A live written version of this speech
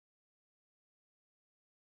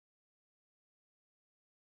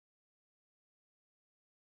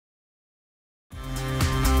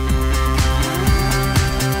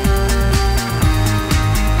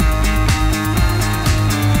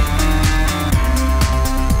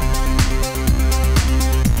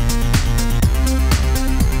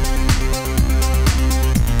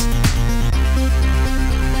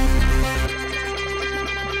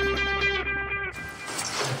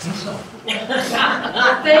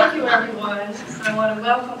Thank you, everyone. I want to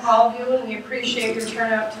welcome all of you, and we appreciate your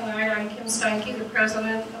turnout tonight. I'm Kim Steinke, the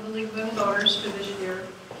president of the League of Women Voters for this year.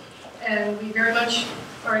 And we very much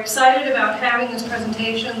are excited about having this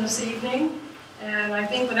presentation this evening. And I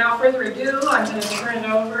think without further ado, I'm going to turn it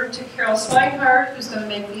over to Carol Spikehart, who's going to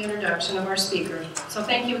make the introduction of our speakers. So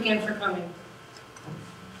thank you again for coming.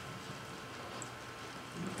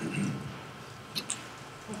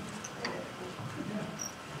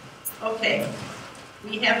 Okay,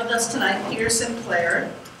 we have with us tonight Peter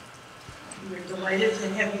Sinclair. We're delighted to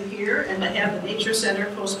have you here and to have the Nature Center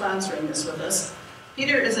co-sponsoring this with us.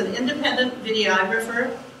 Peter is an independent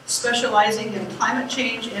videographer specializing in climate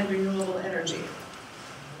change and renewable energy.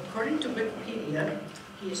 According to Wikipedia,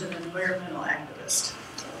 he is an environmental activist.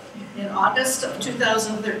 In August of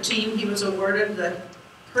 2013, he was awarded the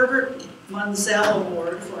Herbert Munzel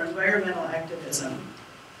Award for Environmental Activism.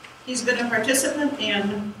 He's been a participant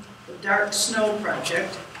in the Dark Snow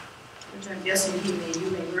Project, which I'm guessing you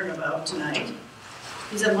may learn about tonight.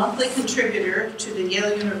 He's a monthly contributor to the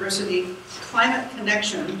Yale University Climate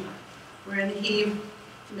Connection, wherein he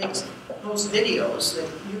makes those videos that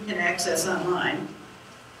you can access online.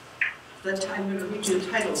 I'm going to read you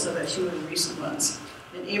the titles of a few of the recent ones.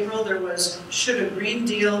 In April, there was Should a Green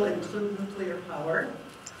Deal Include Nuclear Power?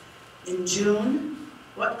 In June,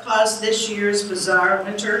 What Caused This Year's Bizarre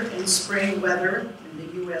Winter and Spring Weather in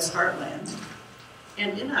the U.S. Heartland?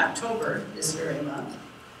 And in October, this very month,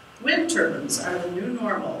 Wind turbines are the new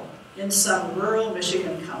normal in some rural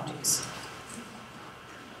Michigan counties.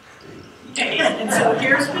 And so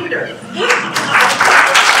here's Peter.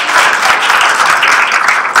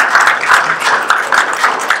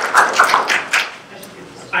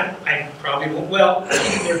 I probably won't. Well,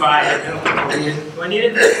 nearby. I don't need it. Do I need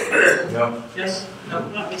it? No. Yes? No,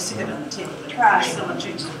 let me stick it on the table. Try. Someone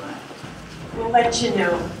changed their mind. We'll let you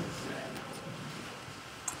know.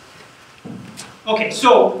 Okay,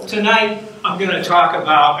 so tonight I'm going to talk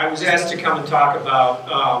about, I was asked to come and talk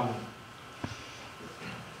about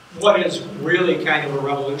what is really kind of a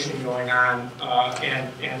revolution going on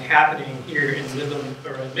and happening here in Midland,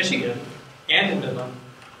 or in Michigan, and in Midland.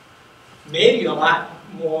 Maybe a lot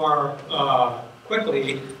more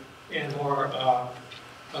quickly and more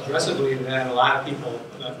aggressively than a lot of people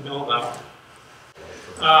know about.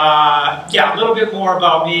 Yeah, a little bit more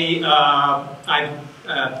about me. I'm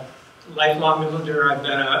a lifelong Midlander. I've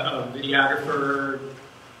been a videographer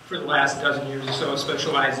for the last dozen years or so,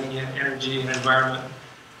 specializing in energy and environment.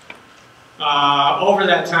 Over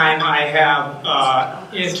that time, I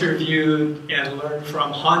have interviewed and learned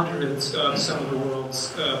from hundreds of some of the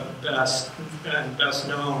world's best and best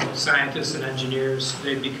known scientists and engineers.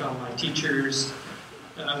 They've become my teachers,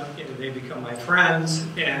 they've become my friends,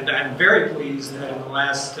 and I'm very pleased that in the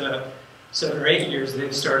last 7 or 8 years,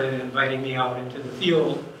 they've started inviting me out into the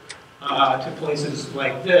field to places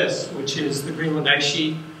like this, which is the Greenland ice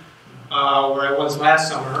sheet, where I was last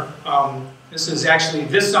summer.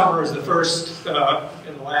 This summer is the first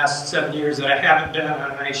in the last 7 years that I haven't been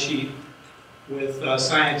on an ice sheet with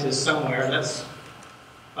scientists somewhere. That's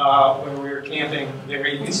where we were camping there.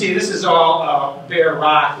 You can see this is all bare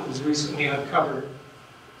rock that was recently uncovered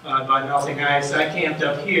by melting ice. I camped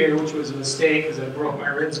up here, which was a mistake because I broke my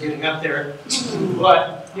ribs getting up there.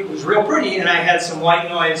 But it was real pretty, and I had some white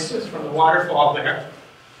noise just from the waterfall there.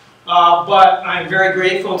 But I'm very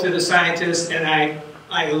grateful to the scientists, and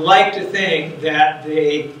I like to think that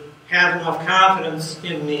they have enough confidence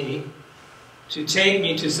in me to take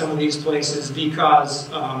me to some of these places because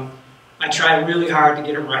I try really hard to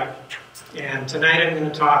get it right. And tonight I'm going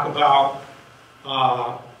to talk about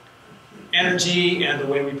energy and the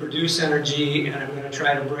way we produce energy, and I'm going to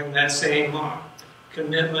try to bring that same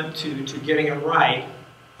commitment to getting it right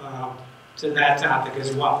to that topic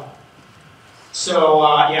as well. So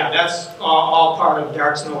yeah, that's all part of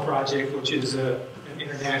Dark Snow Project, which is an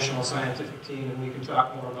international scientific team, and we can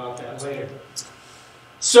talk more about that later.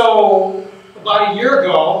 So about a year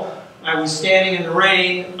ago, I was standing in the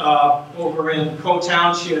rain over in Coe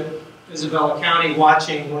Township, Isabella County,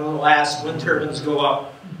 watching one of the last wind turbines go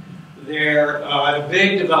up there at a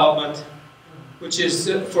big development, which is,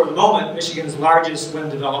 for the moment, Michigan's largest wind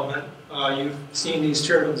development. You've seen these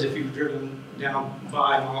turbines if you've driven down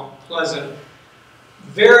by Mount Pleasant.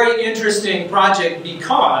 Very interesting project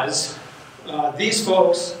because these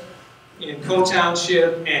folks in Coe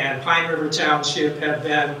Township and Pine River Township have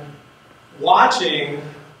been watching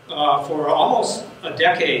for almost a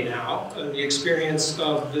decade now the experience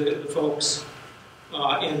of the folks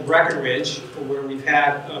in Breckenridge, where we've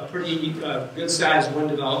had a pretty good-sized wind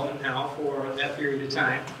development now for that period of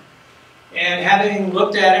time. And having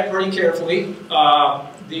looked at it pretty carefully,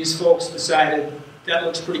 these folks decided that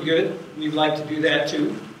looks pretty good. We'd like to do that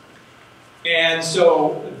too. And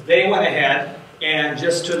so they went ahead, and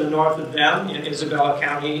just to the north of them in Isabella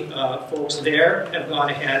County, folks there have gone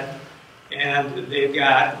ahead, and they've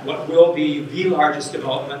got what will be the largest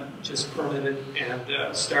development just permitted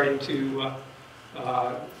and starting to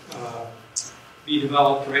be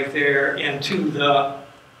developed right there. And to the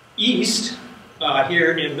east,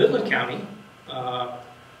 here in Midland County,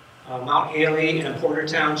 Mount Haley and Porter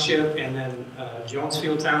Township, and then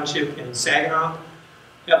Jonesfield Township and Saginaw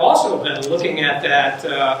have also been looking at that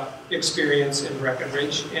experience in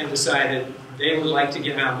Breckenridge and decided they would like to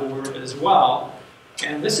get on board as well.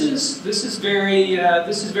 And this is very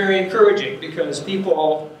encouraging, because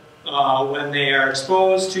people, when they are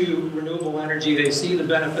exposed to renewable energy, they see the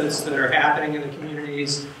benefits that are happening in the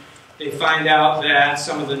communities. They find out that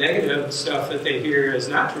some of the negative stuff that they hear is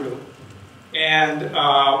not true. And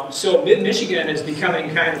so mid-Michigan is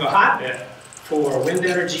becoming kind of a hotbed for wind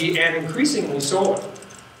energy and increasingly solar.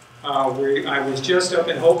 I was just up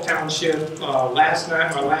in Hope Township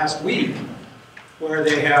last week, where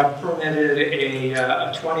they have permitted a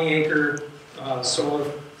 20-acre solar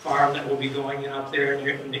farm that will be going in up there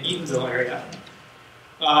in the Eatonville area.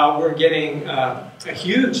 We're getting a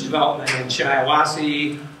huge development in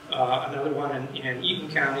Shiawassee, another one in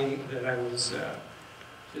Eaton County that I was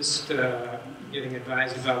just getting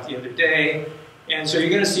advised about the other day. And so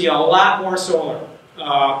you're going to see a lot more solar.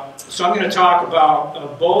 So I'm going to talk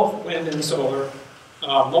about both wind and solar.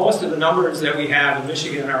 Most of the numbers that we have in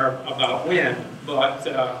Michigan are about wind, but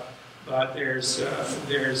there's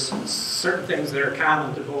certain things that are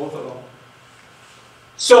common to both of them.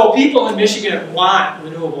 So people in Michigan want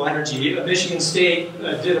renewable energy. Michigan State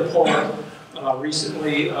did a poll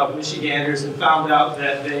recently of Michiganders and found out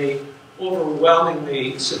that they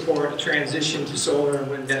overwhelmingly support a transition to solar and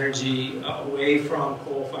wind energy away from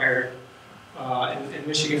coal-fired. And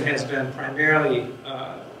Michigan has been primarily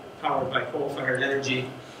powered by coal-fired energy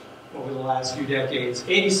over the last few decades.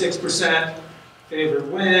 86% favor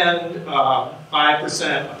wind,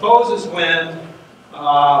 5% opposes wind,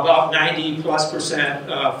 about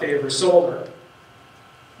 90+% favor solar.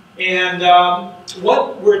 And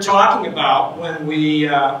what we're talking about when we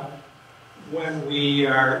are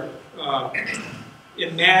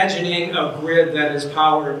imagining a grid that is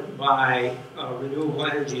powered by renewable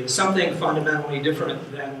energy is something fundamentally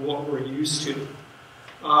different than what we're used to.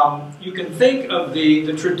 You can think of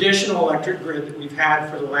the traditional electric grid that we've had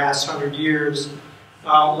for the last 100 years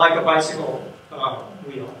like a bicycle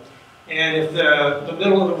wheel. And if the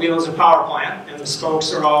middle of the wheel is a power plant and the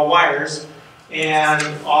spokes are all wires, and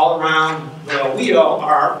all around the wheel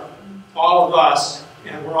are all of us,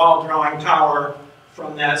 and we're all drawing power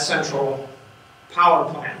from that central power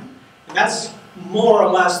plant. And that's more or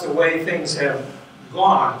less the way things have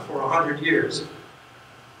gone for 100 years.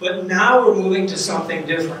 But now we're moving to something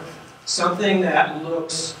different, something that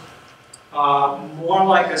looks more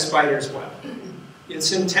like a spider's web.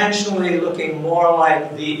 It's intentionally looking more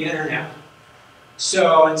like the internet.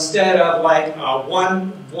 So instead of like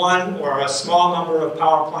one or a small number of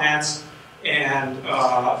power plants and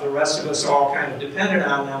the rest of us all kind of dependent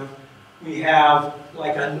on them, we have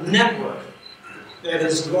like a network that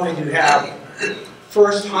is going to have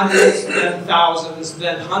first hundreds, then thousands,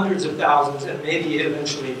 then hundreds of thousands, and maybe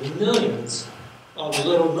eventually millions of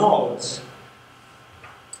little nodes,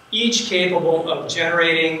 each capable of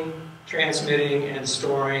generating, transmitting, and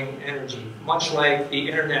storing energy, much like the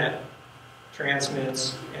internet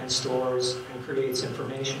transmits and stores and creates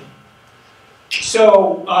information.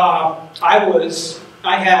 So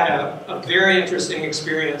I had a very interesting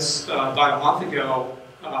experience about a month ago.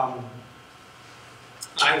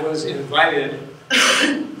 I was invited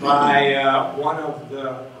by one of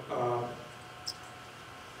the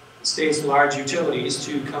state's large utilities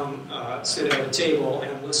to come sit at a table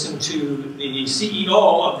and listen to the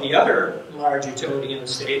CEO of the other large utility in the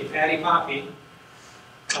state, Patty Poppy,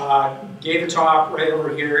 gave a talk right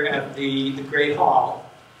over here at the Great Hall.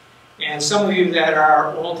 And some of you that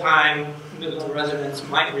are old-time Midland residents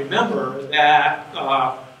might remember that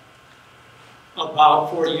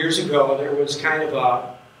about 40 years ago there was kind of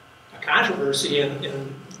a controversy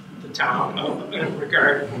in the town in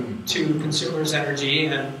regard to consumers' energy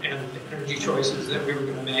and energy choices that we were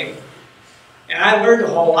going to make. And I learned a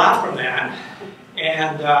whole lot from that.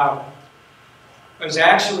 And I was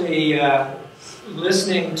actually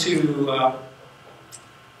listening to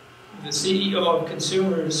the CEO of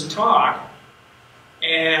Consumers talk,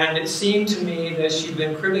 and it seemed to me that she'd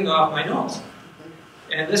been cribbing off my notes.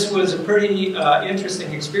 And this was a pretty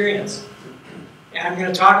interesting experience. And I'm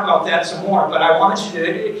going to talk about that some more, but I want you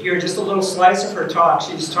to hear just a little slice of her talk.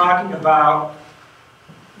 She's talking about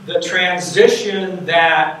the transition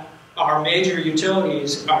that our major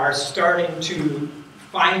utilities are starting to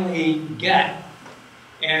finally get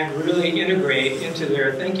and really integrate into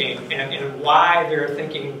their thinking and why they're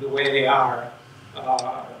thinking the way they are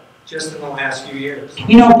just in the last few years.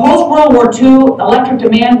 You know, post-World War II, electric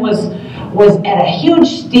demand was at a huge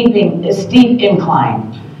steep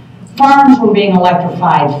incline. Farms were being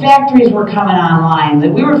electrified, factories were coming online, that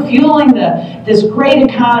we were fueling this great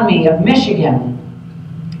economy of Michigan.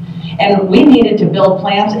 And we needed to build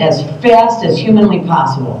plants as fast as humanly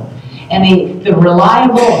possible. And the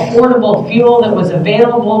reliable, affordable fuel that was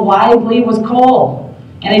available widely was coal.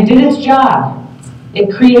 And it did its job.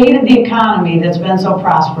 It created the economy that's been so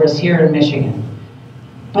prosperous here in Michigan.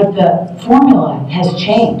 But the formula has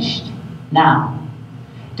changed now.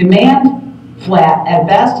 Demand flat at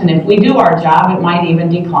best, and if we do our job, it might even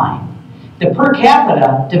decline. The per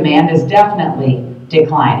capita demand is definitely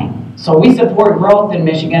declining. So we support growth in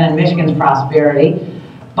Michigan and Michigan's prosperity,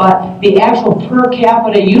 but the actual per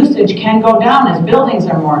capita usage can go down as buildings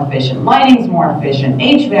are more efficient, lighting's more efficient,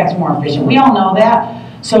 HVAC's more efficient. We all know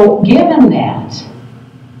that. So given that,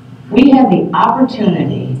 we have the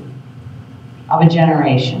opportunity of a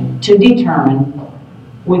generation to determine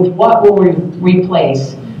with what will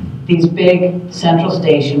replace these big central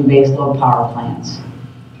station baseload power plants.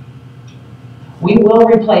 We will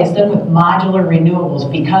replace them with modular renewables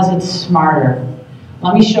because it's smarter.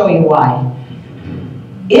 Let me show you why.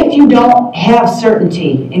 If you don't have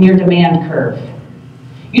certainty in your demand curve,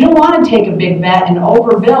 you don't want to take a big bet and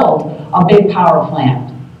overbuild a big power plant.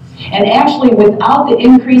 And actually, without the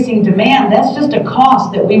increasing demand, that's just a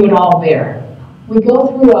cost that we would all bear. We go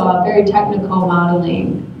through a very technical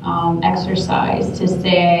modeling exercise to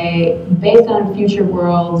say, based on future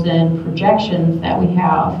worlds and projections that we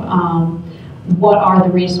have, what are the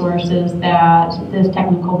resources that this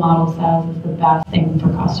technical model says is the best thing for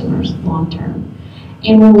customers long term.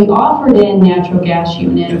 And when we offered in natural gas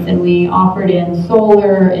units and we offered in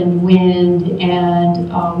solar and wind and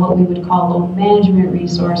what we would call load management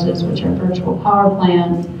resources, which are virtual power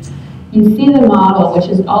plants, you see the model, which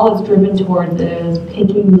is all it's driven towards is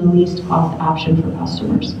picking the least cost option for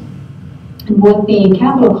customers. And what the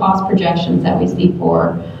capital cost projections that we see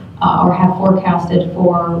for or have forecasted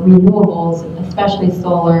for renewables, especially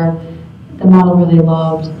solar, the model really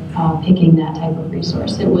loved picking that type of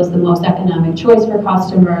resource. It was the most economic choice for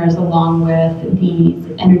customers, along with these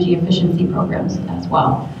energy efficiency programs as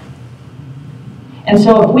well. And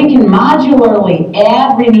so if we can modularly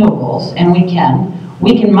add renewables, and we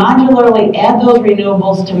can modularly add those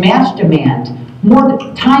renewables to match demand more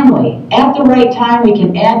timely. At the right time, we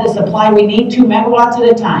can add the supply we need, 2 megawatts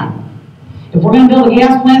at a time. If we're going to build a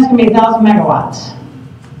gas plant, it's going to be 1,000 megawatts.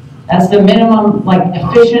 That's the minimum,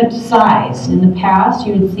 efficient size. In the past,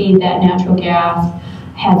 you would see that natural gas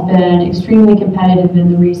has been extremely competitive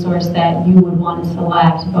in the resource that you would want to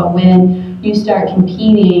select. But when you start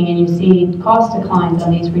competing and you see cost declines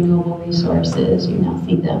on these renewable resources, you now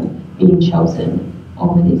see them being chosen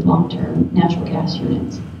over these long-term natural gas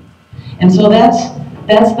units. And so that's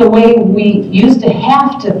the way we used to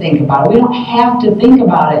have to think about it. We don't have to think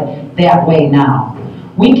about it that way now.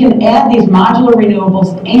 We can add these modular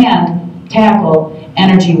renewables and tackle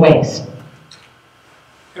energy waste.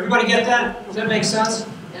 Everybody get that? Does that make sense?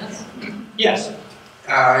 Yes. Yes.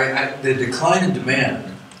 The decline in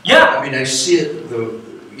demand. Yeah. I mean, I see it,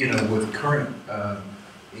 with current,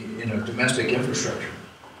 domestic infrastructure.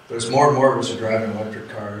 There's more and more of us are driving electric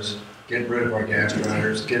cars, getting rid of our gas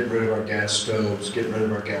dryers, getting rid of our gas stoves, getting rid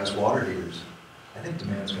of our gas water heaters. I think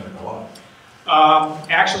demand's going to go up.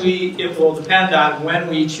 Actually, it will depend on when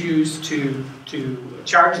we choose to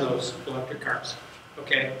charge those electric cars,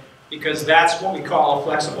 okay? Because that's what we call a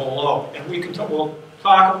flexible load. And we'll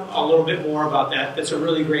talk a little bit more about that. That's a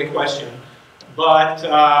really great question.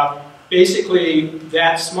 But basically,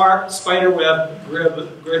 that smart spiderweb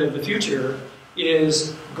grid of the future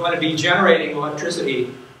is going to be generating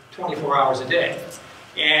electricity 24 hours a day.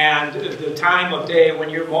 And the time of day when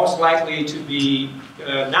you're most likely to be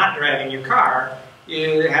not driving your car,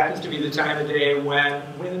 it happens to be the time of day when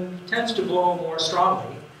wind tends to blow more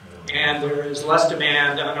strongly and there is less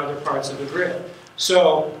demand on other parts of the grid.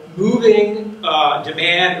 So moving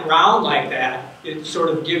demand around like that, it sort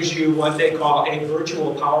of gives you what they call a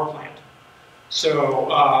virtual power plant.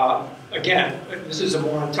 So again, this is a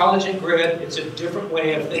more intelligent grid. It's a different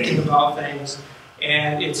way of thinking about things,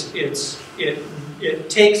 and it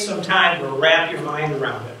takes some time to wrap your mind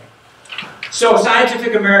around it. So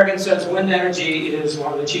Scientific American says wind energy is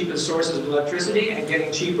one of the cheapest sources of electricity and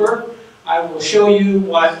getting cheaper. I will show you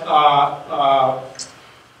what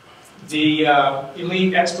the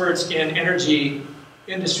elite experts in energy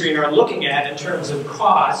industry are looking at in terms of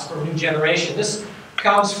costs for new generation. This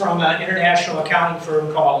comes from an international accounting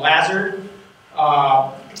firm called Lazard.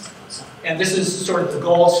 And this is sort of the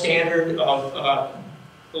gold standard of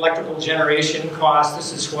electrical generation cost.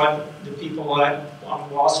 This is what the people on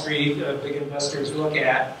Wall Street, big investors, look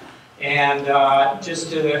at. And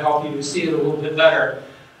just to help you see it a little bit better,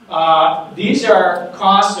 these are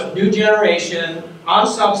costs of new generation,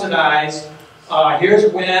 unsubsidized.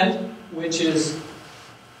 Here's wind, which is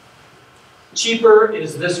cheaper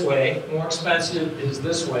is this way, more expensive is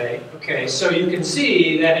this way. Okay, so you can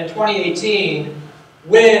see that in 2018,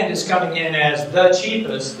 wind is coming in as the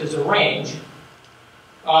cheapest, is a range.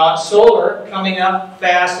 Solar coming up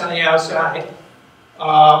fast on the outside.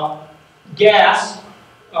 Gas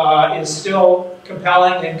is still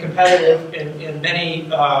compelling and competitive in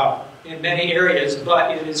many areas,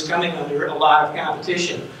 but it is coming under a lot of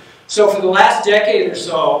competition. So for the last decade or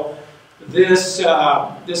so, this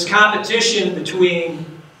competition between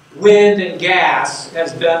wind and gas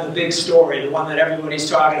has been the big story, the one that everybody's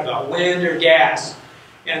talking about, wind or gas.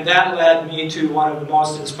 And that led me to one of the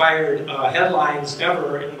most inspired headlines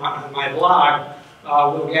ever on my blog,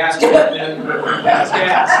 Will Gas Be Wind or Wind Pass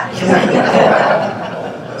Gas?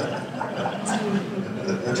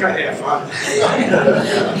 I'm trying to have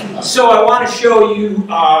fun. So I want to show you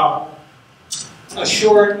a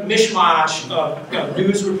short mishmash of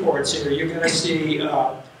news reports here. You're going to see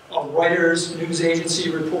a Reuters news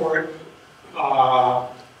agency report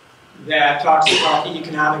that talks about the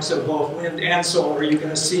economics of both wind and solar. You're going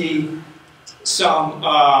to see some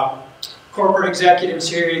corporate executives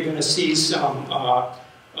here. You're going to see some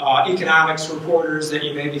economics reporters that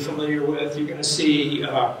you may be familiar with. You're going to see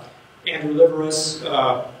Andrew Liveris.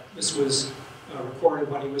 This was recorded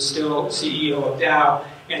when he was still CEO of Dow.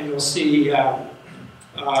 And you'll see the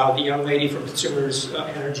young lady from Consumers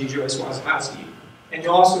Energy, Joyce Wazowski. And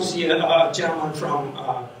you'll also see a gentleman from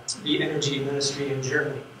the energy ministry in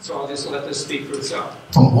Germany. So I'll just let this speak for itself.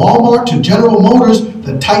 From Walmart to General Motors,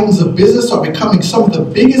 the titans of business are becoming some of the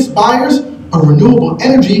biggest buyers of renewable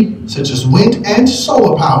energy, such as wind and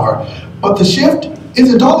solar power. But the shift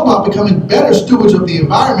isn't all about becoming better stewards of the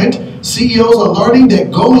environment. CEOs are learning that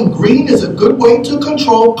going green is a good way to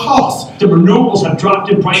control costs. The renewables have dropped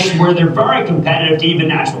in price where they're very competitive to even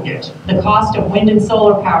natural gas. The cost of wind and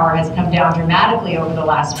solar power has come down dramatically over the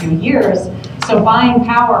last few years. So buying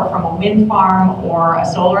power from a wind farm or a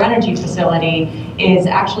solar energy facility is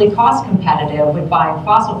actually cost competitive with buying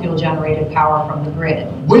fossil fuel generated power from the grid.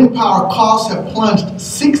 Wind power costs have plunged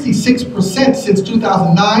 66% since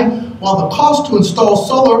 2009, while the cost to install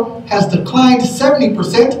solar has declined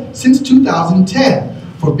 70% since 2010.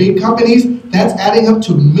 For big companies, that's adding up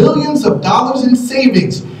to millions of dollars in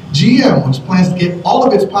savings. GM, which plans to get all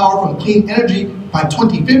of its power from clean energy by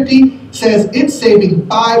 2050, says it's saving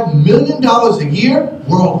 $5 million a year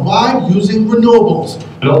worldwide using renewables.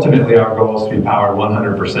 But ultimately, our goal is to be powered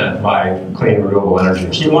 100% by clean, renewable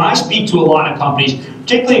energy. See, when I speak to a lot of companies,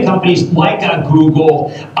 particularly companies like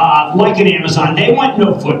Google, like an Amazon, they want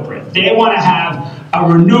no footprint. They want to have a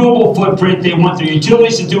renewable footprint. They want their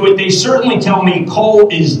utilities to do it. They certainly tell me coal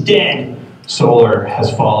is dead. Solar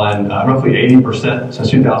has fallen roughly 80% since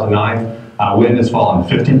 2009. Wind has fallen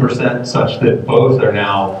 50%, such that both are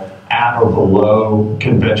now at or below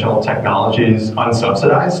conventional technologies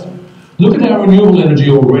unsubsidized. Look at our renewable energy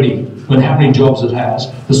already, and how many jobs it has.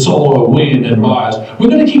 The solar, wind, and biomass. We're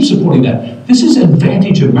going to keep supporting that. This is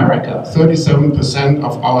Advantage America. 37%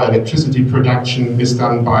 of our electricity production is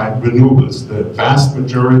done by renewables. The vast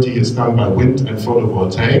majority is done by wind and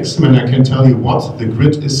photovoltaics. And I can tell you what, the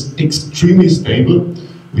grid is extremely stable.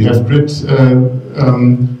 We have grid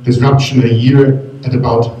disruption a year at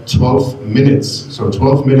about 12 minutes. So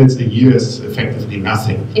 12 minutes a year is effectively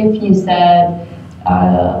nothing. If you said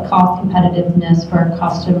cost competitiveness for a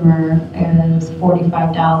customer is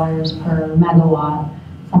 $45 per megawatt,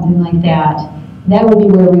 something like that, that would be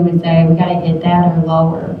where we would say we got to hit that or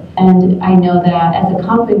lower. And I know that as a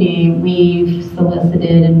company, we've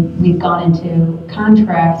solicited and we've gone into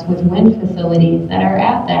contracts with wind facilities that are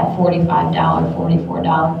at that $45,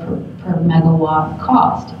 $44 per megawatt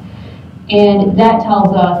cost. And that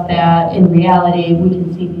tells us that in reality, we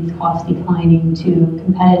can see these costs declining to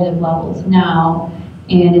competitive levels now.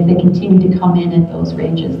 And if they continue to come in at those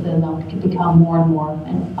ranges, then they'll become more and more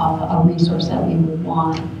a resource that we would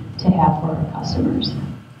want to have for our customers.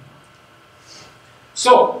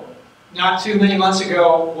 So, not too many months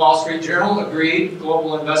ago, Wall Street Journal agreed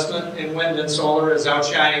global investment in wind and solar is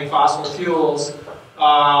outshining fossil fuels.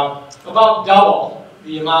 About double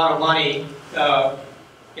the amount of money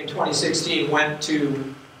in 2016 went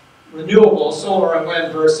to renewable, solar and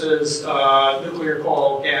wind versus nuclear,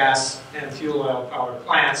 coal, gas, and fuel oil powered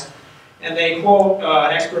plants. And they quote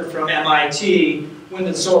an expert from MIT, wind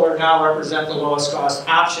and solar now represent the lowest cost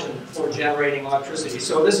option for generating electricity.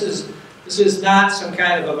 So this is not some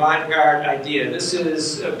kind of avant-garde idea. This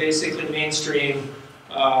is basically mainstream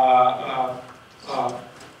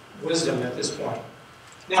wisdom at this point.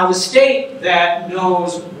 Now the state that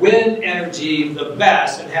knows wind energy the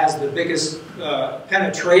best and has the biggest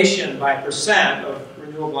penetration by percent of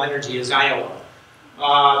renewable energy is Iowa.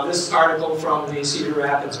 This article from the Cedar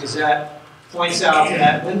Rapids Gazette points out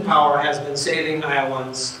that wind power has been saving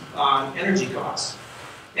Iowans on energy costs.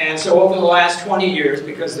 And so over the last 20 years,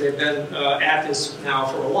 because they've been at this now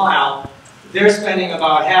for a while, they're spending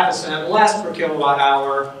about ½ cent less per kilowatt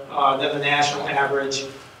hour than the national average,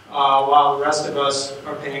 while the rest of us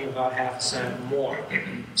are paying about ½ cent more.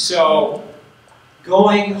 So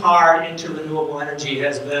going hard into renewable energy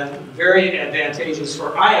has been very advantageous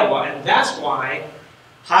for Iowa, and that's why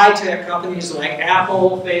high-tech companies like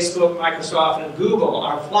Apple, Facebook, Microsoft, and Google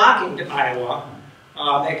are flocking to Iowa,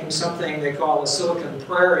 making something they call the Silicon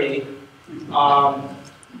Prairie,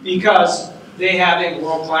 because they have a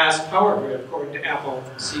world-class power grid, according to Apple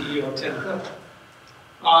CEO Tim Cook.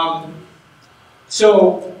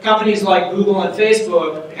 So companies like Google and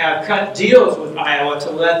Facebook have cut deals with Iowa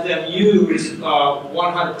to let them use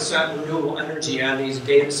 100% renewable energy on these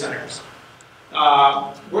data centers.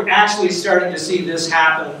 We're actually starting to see this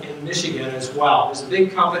happen in Michigan as well. There's a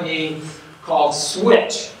big company called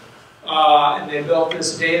Switch, and they built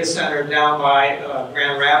this data center down by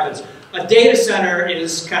Grand Rapids. A data center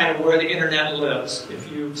is kind of where the internet lives.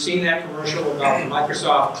 If you've seen that commercial about the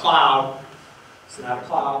Microsoft cloud, it's not a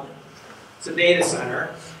cloud, it's a data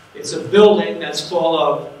center. It's a building that's full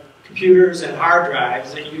of computers and hard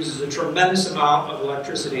drives that uses a tremendous amount of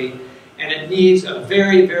electricity, and it needs a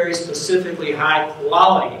very, very specifically high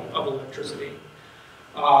quality of electricity.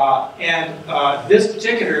 This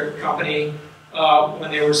particular company,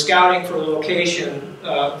 when they were scouting for a location,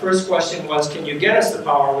 first question was, can you get us the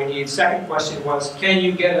power we need? Second question was, can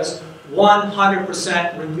you get us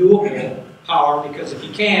 100% renewable power? Because if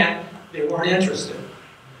you can't, they weren't interested.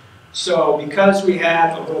 So because we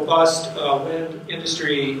had a robust wind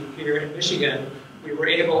industry here in Michigan, we were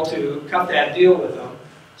able to cut that deal with them.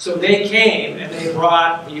 So they came and they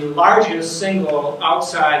brought the largest single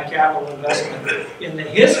outside capital investment in the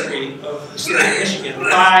history of the state of Michigan,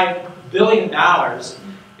 $5 billion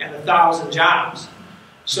and 1,000 jobs.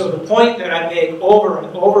 So the point that I make over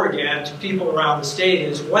and over again to people around the state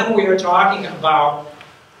is when we are talking about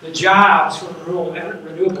the jobs for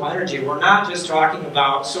renewable energy, we're not just talking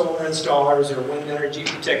about solar installers or wind energy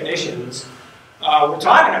technicians. We're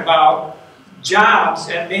talking about jobs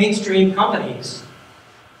at mainstream companies.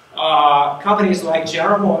 Companies like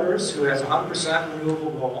General Motors, who has 100%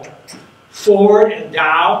 renewable goal, Ford and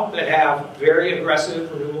Dow that have very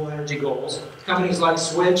aggressive renewable energy goals, companies like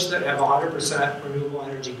Switch that have 100% renewable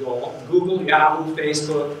energy goal, Google, Yahoo,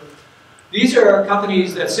 Facebook. These are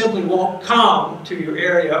companies that simply won't come to your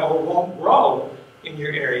area or won't grow in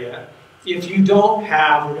your area if you don't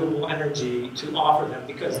have renewable energy to offer them,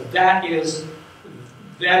 because that is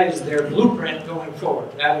their blueprint going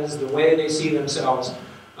forward. That is the way they see themselves,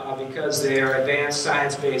 because they are advanced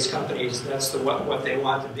science-based companies. That's what they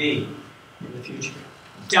want to be in the future.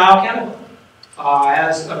 Dow Chemical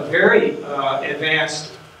has a very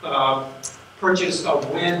advanced purchase of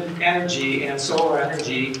wind energy and solar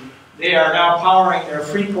energy. They are now powering their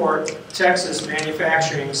Freeport, Texas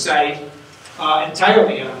manufacturing site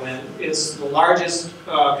entirely on wind. It's the largest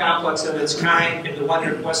complex of its kind in the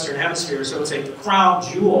Western Hemisphere, so it's a crown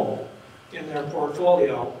jewel in their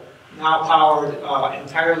portfolio, now powered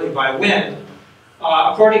entirely by wind.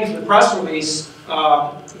 According to the press release,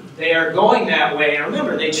 they are going that way. And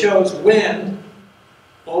remember, they chose wind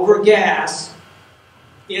over gas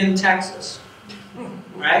in Texas,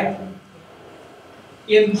 right?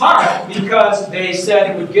 In part because they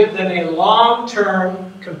said it would give them a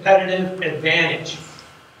long-term competitive advantage,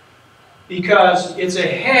 because it's a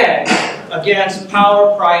hedge against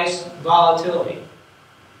power price volatility.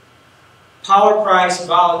 Power price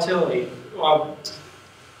volatility. Well,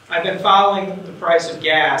 I've been following the price of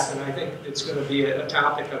gas, and I think it's going to be a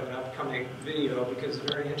topic of an upcoming video because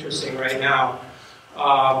it's very interesting right now.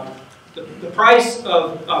 The price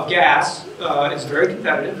of gas is very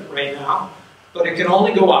competitive right now, but it can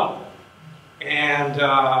only go up. And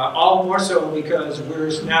all more so because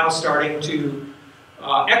we're now starting to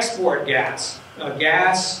export gas.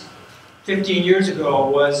 Gas 15 years ago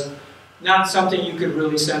was not something you could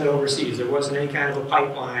really send overseas. There wasn't any kind of a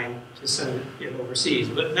pipeline to send it overseas.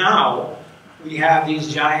 But now, we have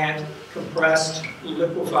these giant compressed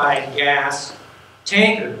liquefied gas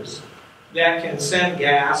tankers that can send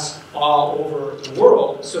gas all over the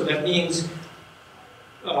world. So that means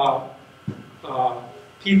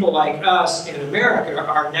people like us in America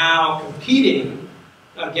are now competing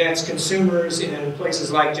against consumers in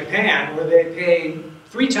places like Japan, where they pay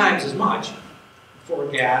 3 times as much for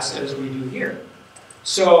gas as we do here.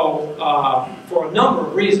 So for a number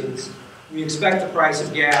of reasons, we expect the price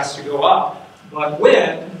of gas to go up. But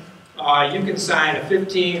wind, you can sign a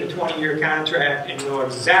 15 to 20-year contract and know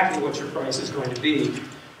exactly what your price is going to be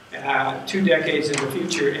 2 decades in the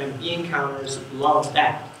future, and bean counters love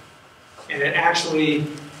that. And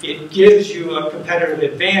it gives you a competitive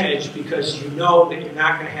advantage because you know that you're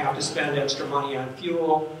not going to have to spend extra money on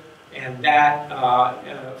fuel, and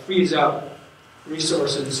that frees up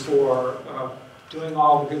resources for doing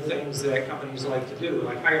all the good things that companies like to do,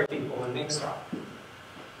 like hire people and make stuff.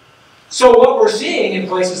 So what we're seeing in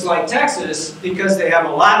places like Texas, because they have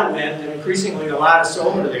a lot of wind and increasingly a lot of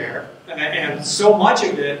solar there, and so much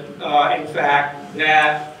of it, in fact,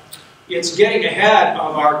 that it's getting ahead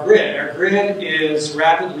of our grid. Our grid is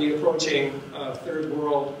rapidly approaching third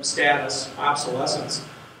world status, obsolescence,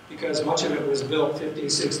 because much of it was built 50,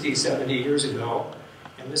 60, 70 years ago.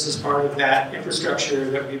 And this is part of that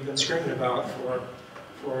infrastructure that we've been screaming about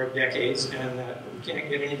for decades, and that we can't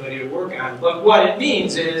get anybody to work on. But what it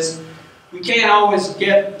means is we can't always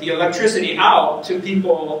get the electricity out to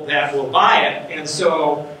people that will buy it. And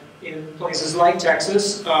so in places like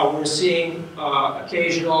Texas, we're seeing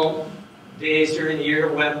occasional days during the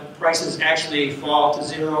year when prices actually fall to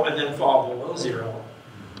 0 and then fall below 0,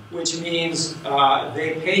 which means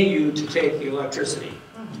they pay you to take the electricity.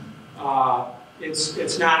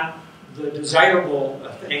 It's not the desirable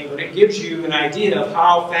thing, but it gives you an idea of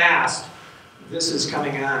how fast this is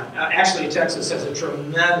coming on. Actually, Texas has a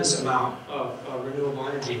tremendous amount of renewable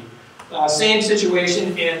energy. Same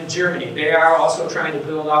situation in Germany. They are also trying to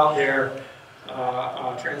build out their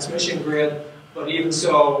transmission grid, but even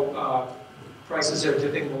so, prices are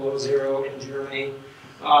dipping below 0 in Germany.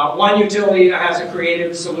 One utility has a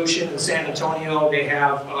creative solution in San Antonio. They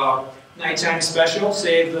have nighttime special,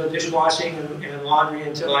 save the dishwashing and laundry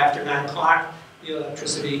until after 9 o'clock. The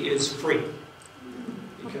electricity is free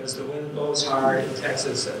because the wind blows hard in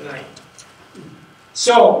Texas at night.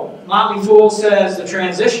 So, Motley Fool says the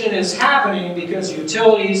transition is happening because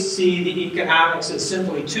utilities see the economics as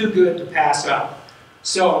simply too good to pass up.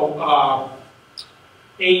 So,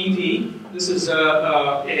 AEP, this is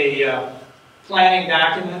a planning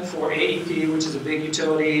document for AEP, which is a big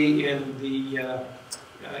utility in the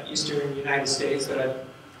eastern United States that I've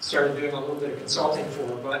started doing a little bit of consulting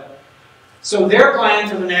for. So their plan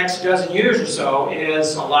for the next dozen years or so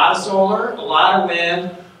is a lot of solar, a lot of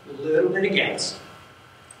wind, a little bit of gas.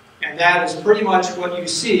 And that is pretty much what you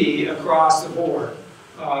see across the board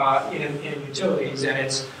in utilities, and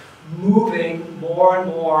it's moving more and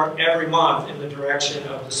more every month in the direction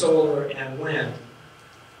of the solar and wind.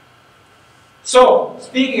 So,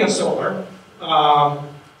 speaking of solar,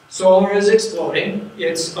 solar is exploding.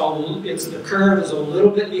 The curve is a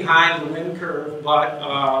little bit behind the wind curve,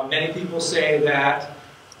 but many people say that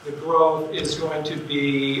the growth is going to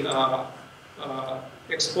be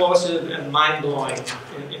explosive and mind-blowing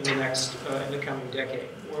in the coming decade.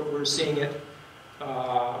 We're seeing it.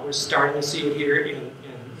 We're starting to see it here in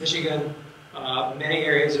Michigan. Many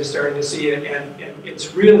areas are starting to see it, and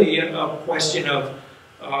it's really a question of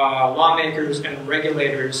lawmakers and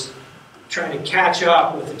regulators trying to catch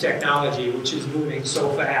up with the technology, which is moving so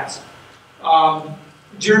fast.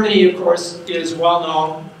 Germany, of course, is well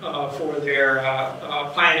known for their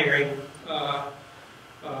pioneering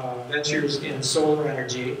ventures in solar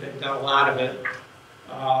energy. They've done a lot of it.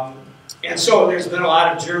 And so there's been a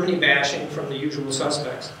lot of Germany bashing from the usual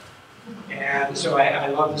suspects. And so I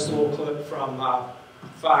love this little clip from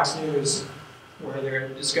Fox News where they're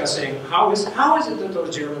discussing how is it that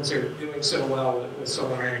those Germans are doing so well with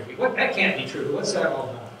solar energy. That can't be true. What's that all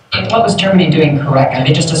about? What was Germany doing correct? Are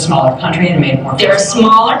they just a smaller country and made more? They're a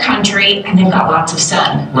smaller country and they've got lots of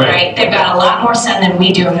sun, right? They've got a lot more sun than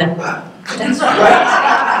we do. That's right.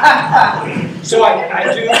 So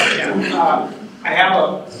I do. I have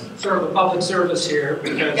a sort of a public service here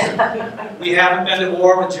because we haven't been at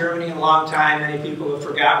war with Germany in a long time. Many people have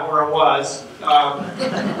forgotten where it was.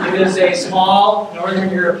 It is a small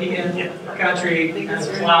northern European country, kind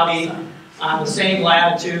of cloudy, on the same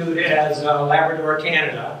latitude as Labrador,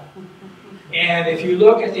 Canada. And if you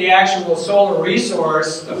look at the actual solar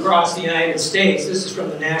resource across the United States, this is from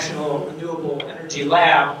the National Renewable Energy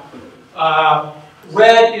Lab,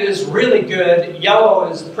 red is really good, yellow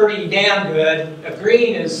is pretty damn good,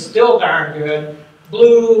 green is still darn good,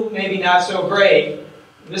 blue maybe not so great.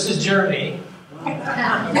 This is Germany.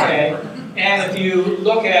 Okay. And if you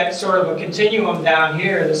look at sort of a continuum down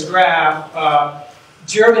here, this graph,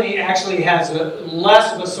 Germany actually has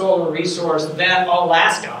less of a solar resource than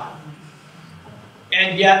Alaska.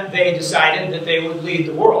 And yet they decided that they would lead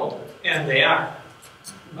the world, and they are.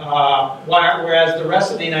 Whereas the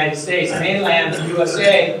rest of the United States, mainland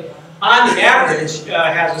USA, on the average,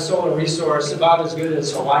 has a solar resource about as good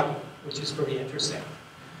as Hawaii, which is pretty interesting.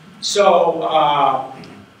 So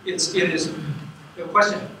it is a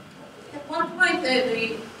question. At one point,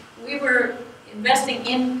 we were investing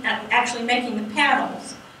in actually making the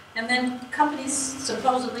panels, and then companies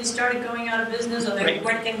supposedly started going out of business, or they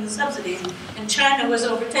weren't getting the subsidies, and China was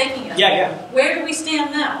overtaking us. Yeah. Where do we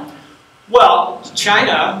stand now? Well,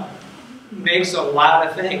 China makes a lot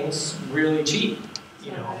of things really cheap.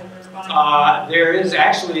 You know, there is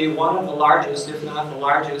actually one of the largest, if not the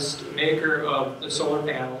largest, maker of the solar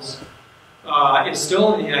panels. It's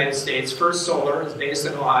still in the United States. First Solar is based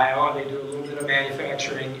in Ohio. They do a little bit of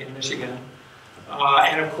manufacturing in Michigan.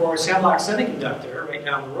 And of course, Hemlock Semiconductor, right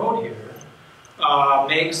down the road here,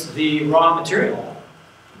 makes the raw material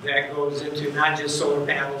that goes into not just solar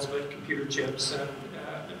panels, but computer chips and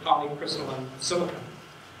polycrystalline silicon.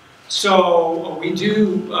 So we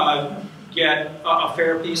do get a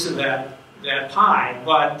fair piece of that pie,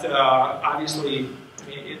 but obviously, I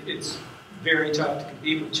mean, it's very tough to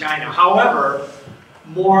compete with China. However,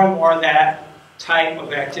 more and more of that type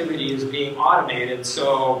of activity is being automated,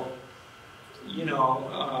 so you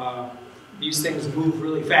know, these things move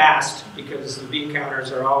really fast because the bean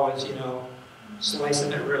counters are always, you know,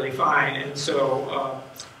 slicing it really fine, and so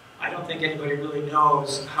I don't think anybody really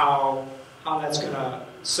knows how that's going to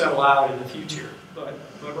settle out in the future. But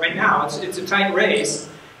right now it's a tight race,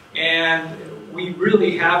 and we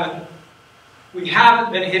really haven't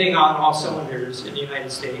been hitting on all cylinders in the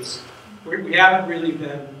United States. We haven't really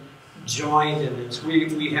been joined in this.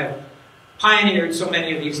 We have pioneered so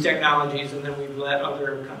many of these technologies, and then we've let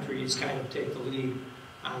other countries kind of take the lead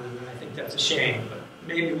on them, and I think that's a shame, but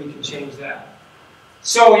maybe we can change that.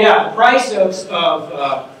 So yeah, the price of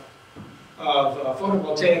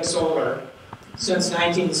photovoltaic solar since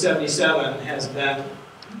 1977 has been,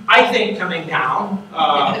 I think, coming down.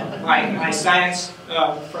 My science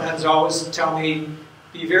friends always tell me,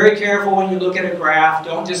 be very careful when you look at a graph.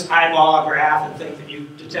 Don't just eyeball a graph and think that you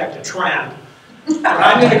detect a trend. But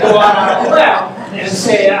I'm going to go out on a limb and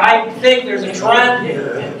say, I think there's a trend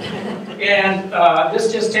here. And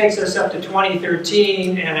this just takes us up to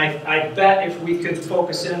 2013, and I bet if we could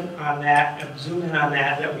focus in on that and zoom in on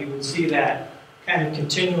that, that we would see that kind of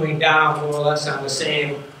continuing down more or less on the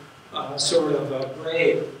same sort of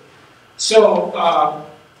grade. So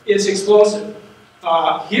it's explosive.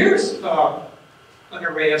 Here's an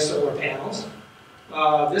array of solar panels.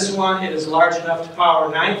 This one is large enough to power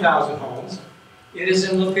 9,000 homes. It is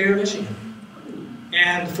in Lapeer, Michigan.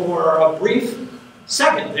 And for a brief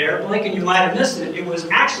second there, blinking, you might have missed it, it was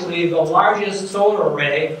actually the largest solar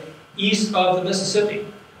array east of the Mississippi.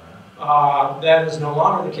 That is no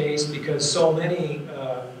longer the case because so many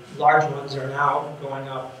large ones are now going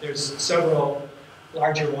up. There's several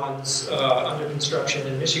larger ones under construction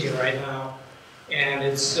in Michigan right now, and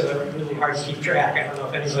it's really hard to keep track. I don't know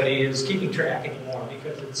if anybody is keeping track anymore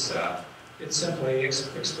because it's simply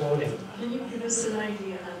exploding. Can you give us an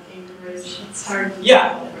idea on acreage? It's hard to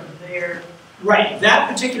tell from there. Right. That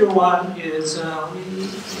particular one is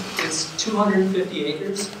it's 250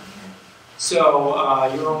 acres. So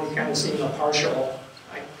you're only kind of seeing a partial.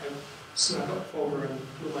 I snuck up over and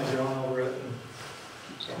blew my drone over it.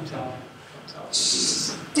 And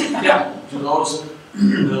yeah. Do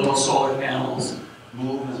those solar panels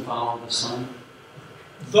move and follow the sun?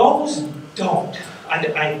 Those don't.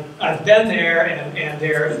 I've been there, and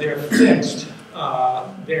they're fixed.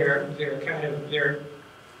 They're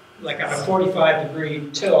like on a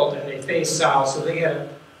 45-degree tilt, and they face south, so they get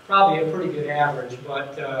probably a pretty good average.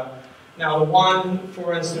 But now the one,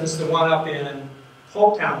 for instance, the one up in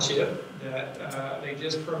Polk Township that they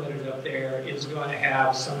just permitted up there is going to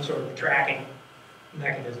have some sort of tracking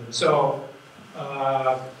mechanism. So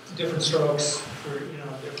different strokes for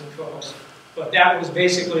different folks. But that was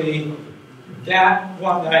basically that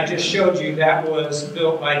one that I just showed you. That was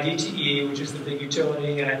built by DTE, which is the big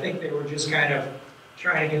utility, and I think they were just kind of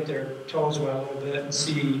trying to get their toes wet a little bit and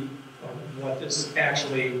see what this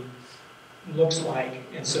actually looks like.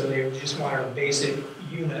 And so they just wanted a basic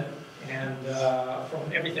unit. And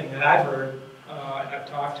from everything that I've heard, I've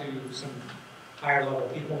talked to some higher level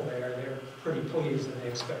people there, they're pretty pleased and they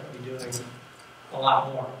expect to be doing a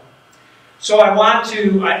lot more. So I want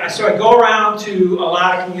to, so I go around to a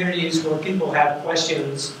lot of communities where people have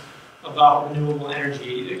questions about renewable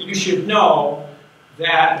energy. You should know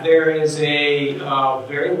that there is a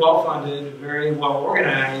very well-funded, very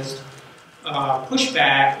well-organized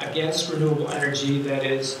pushback against renewable energy that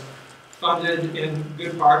is funded in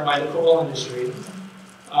good part by the coal industry.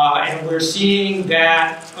 And we're seeing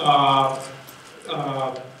that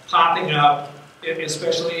popping up,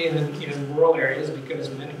 especially in rural areas, because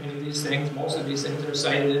many of these things, most of these things are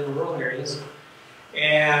sited in rural areas.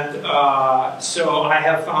 And so I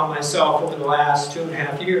have found myself over the last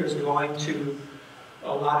 2.5 years going to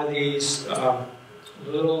a lot of these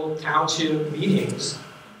little township meetings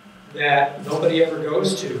that nobody ever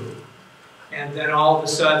goes to. And then all of a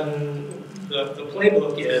sudden, the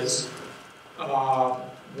playbook is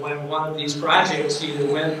when one of these projects, either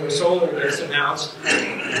wind or solar, gets announced,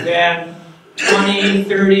 then 20,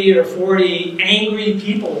 30, or 40 angry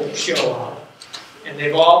people show up. And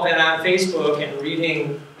they've all been on Facebook and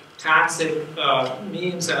reading toxic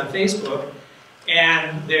memes on Facebook,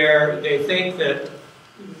 and they think that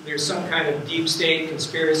there's some kind of deep state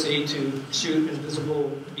conspiracy to shoot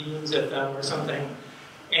invisible beams at them or something,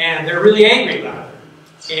 and they're really angry about it.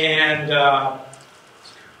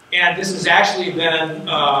 And this has actually been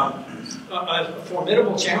a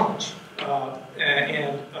formidable challenge.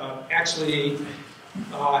 Actually,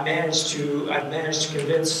 I've managed to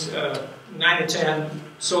convince 9 or 10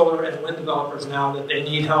 solar and wind developers now that they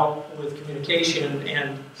need help with communication,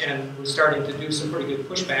 and we're starting to do some pretty good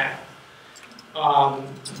pushback.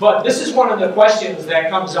 But this is one of the questions that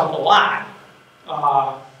comes up a lot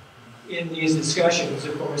in these discussions,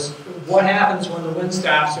 of course. What happens when the wind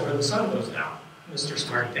stops or the sun goes down, Mr.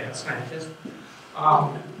 Smart Dad Scientist?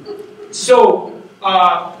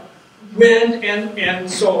 Wind and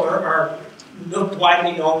solar are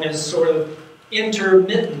widely known as sort of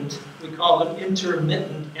intermittent. We call them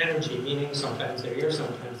intermittent energy, meaning sometimes they're here,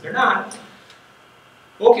 sometimes they're not.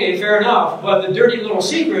 Okay, fair enough, but the dirty little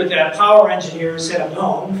secret that power engineers have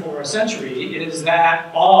known for a century is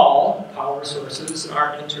that all power sources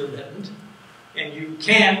are intermittent, and you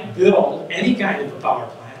can't build any kind of a power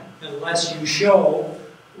plant unless you show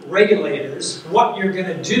regulators what you're going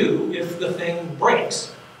to do if the thing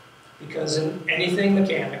breaks. Because anything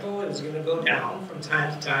mechanical is going to go down from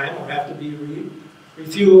time to time, or have to be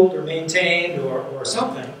refueled or maintained or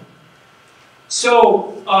something.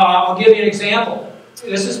 So I'll give you an example.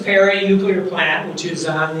 This is Perry Nuclear Plant, which is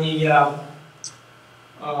on the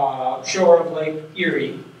shore of Lake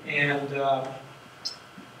Erie, and a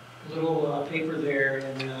little paper there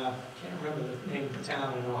in, I can't remember the name of the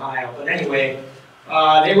town in Ohio, but anyway,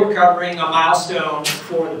 they were covering a milestone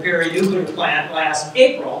for the Perry Nuclear Plant last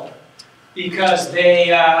April because they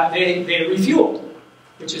refueled,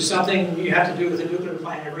 which is something you have to do with a nuclear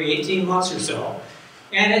plant every 18 months or so,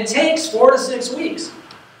 and it takes 4 to 6 weeks.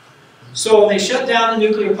 So they shut down the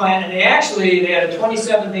nuclear plant, and they had a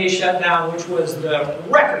 27-day shutdown, which was the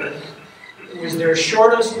record. It was their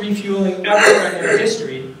shortest refueling ever in their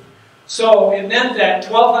history. So it meant that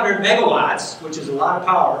 1,200 megawatts, which is a lot of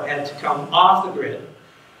power, had to come off the grid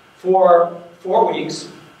for 4 weeks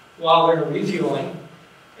while they were refueling.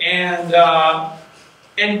 And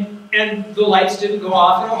the lights didn't go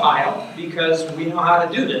off in Ohio because we know how to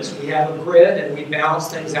do this. We have a grid and we balance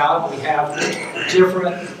things out. We have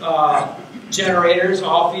different generators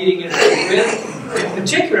all feeding into the grid. And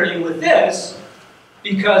particularly with this,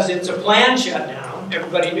 because it's a planned shutdown,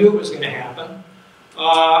 everybody knew it was going to happen,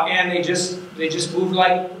 and they just moved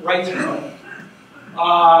right through it.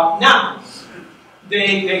 Now,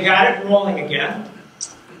 they got it rolling again,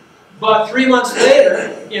 but 3 months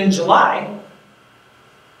later, in July,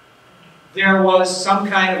 there was some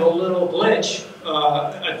kind of a little glitch,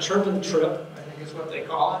 a turbine trip, I think is what they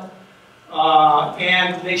call it,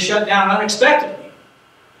 and they shut down unexpectedly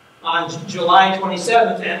on July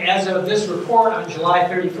 27th, and as of this report on July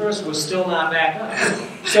 31st was still not back up.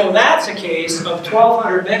 So that's a case of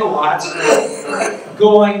 1,200 megawatts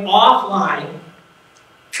going offline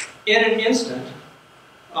in an instant,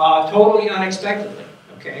 totally unexpectedly,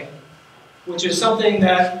 okay? Which is something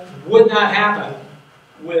that would not happen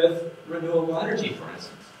with renewable energy, for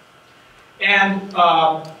instance. And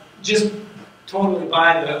just totally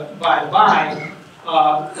by the by,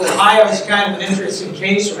 Ohio is kind of an interesting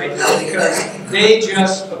case right now because they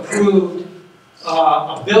just approved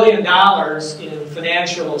 $1 billion in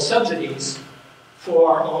financial subsidies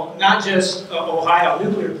for not just Ohio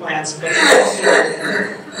nuclear plants, but also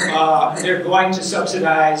they're going to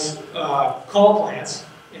subsidize coal plants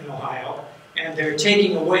in Ohio, and they're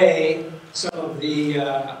taking away some of the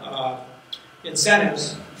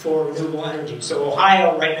incentives for renewable energy. So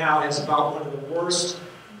Ohio right now has about one of the worst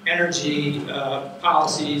energy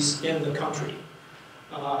policies in the country.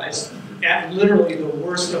 It's literally the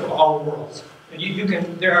worst of all worlds. And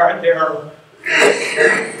there are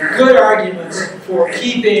good arguments for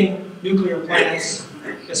keeping nuclear plants,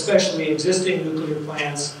 especially existing nuclear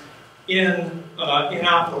plants, in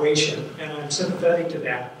operation, and I'm sympathetic to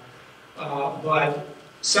that. But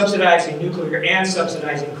subsidizing nuclear and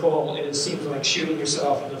subsidizing coal, it seems like shooting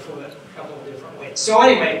yourself in the foot a couple of different ways. So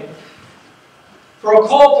anyway, for a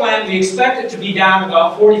coal plant, we expect it to be down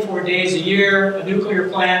about 44 days a year. A nuclear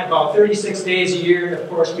plant, about 36 days a year. Of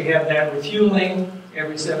course, we have that refueling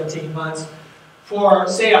every 17 months. For,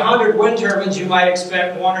 say, 100 wind turbines, you might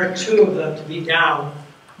expect 1 or 2 of them to be down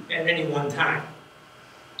at any one time.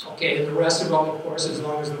 Okay, and the rest of them, of course, as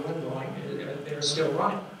long as the wind blowing, they're still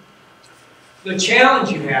running. The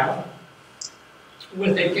challenge you have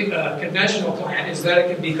with a conventional plant is that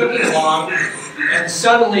it can be cooking along and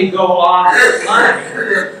suddenly go offline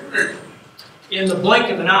in the blink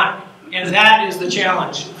of an eye. And that is the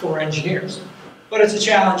challenge for engineers. But it's a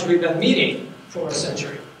challenge we've been meeting for a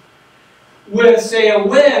century. With, say, a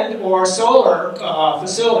wind or solar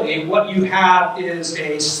facility, what you have is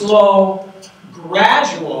a slow,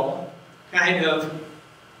 gradual, kind of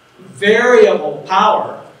variable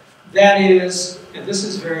power that is, and this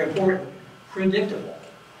is very important, predictable.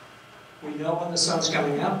 We know when the sun's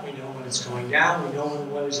coming up, we know when it's going down, we know when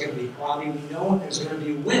the weather's going to be cloudy, we know when there's going to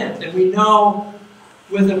be wind, and we know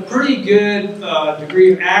with a pretty good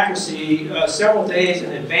degree of accuracy several days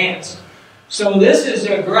in advance. So this is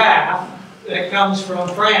a graph that comes from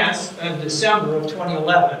France in December of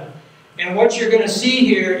 2011. And what you're going to see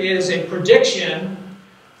here is a prediction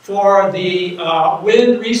for the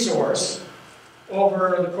wind resource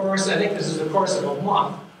over the course, I think this is the course of a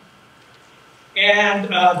month. And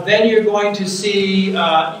then you're going to see,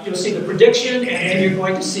 you'll see the prediction, and then you're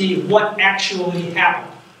going to see what actually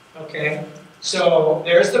happened. Okay? So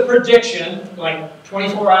there's the prediction, like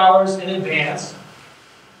 24 hours in advance,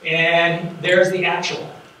 and there's the actual.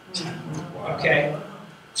 Okay?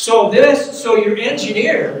 So your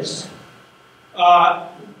engineers,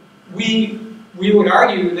 we would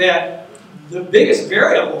argue that the biggest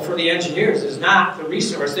variable for the engineers is not the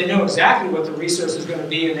resource. They know exactly what the resource is going to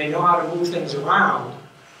be, and they know how to move things around.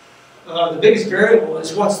 The biggest variable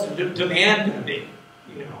is what's the demand going to be.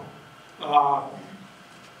 You know,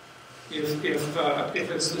 if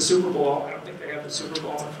it's the Super Bowl, I don't think they have the Super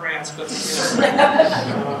Bowl in France, but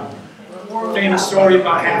famous story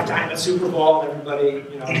about halftime at Super Bowl, and everybody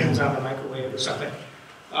turns on the microwave or something.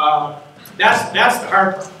 That's the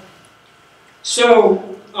hard part.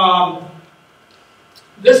 So.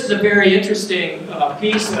 This is a very interesting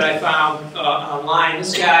piece that I found online.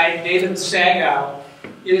 This guy, David Sagow,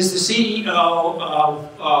 is the CEO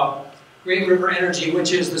of Great River Energy,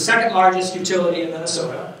 which is the second largest utility in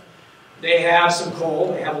Minnesota. They have some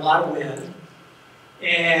coal, they have a lot of wind.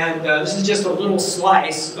 And this is just a little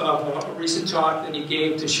slice of a recent talk that he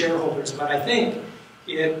gave to shareholders, but I think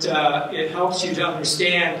it helps you to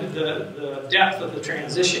understand the depth of the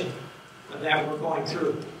transition that we're going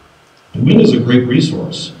through. Wind is a great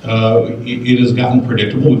resource. It has gotten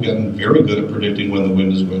predictable. We've gotten very good at predicting when the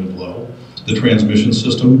wind is going to blow. The transmission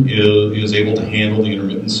system is able to handle the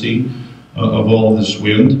intermittency of all of this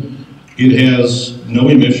wind. It has no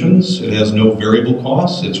emissions. It has no variable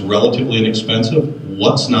costs. It's relatively inexpensive.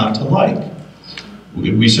 What's not to like?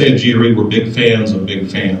 We say at GRE we're big fans of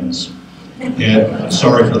big fans. And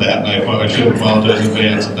sorry for that, and I should apologize in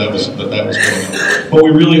advance that that was going on. But we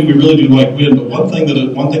really do like wind. But one thing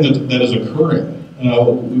that is occurring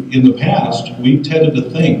in the past, we tended to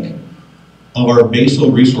think of our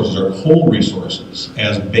baseload resources, our coal resources,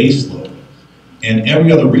 as baseload, and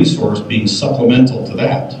every other resource being supplemental to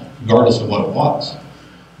that, regardless of what it was.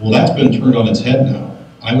 Well, that's been turned on its head now.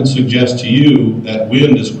 I would suggest to you that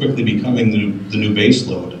wind is quickly becoming the new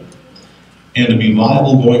baseload. And to be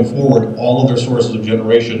viable going forward, all other sources of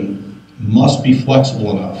generation must be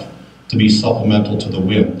flexible enough to be supplemental to the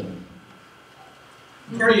wind.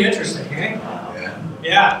 Pretty interesting, eh?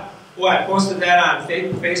 Yeah. Well, I posted that on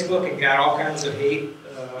Facebook and got all kinds of hate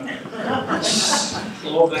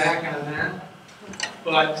blowback on that.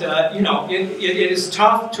 But, it is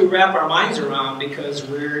tough to wrap our minds around because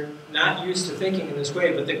we're not used to thinking in this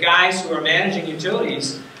way. But the guys who are managing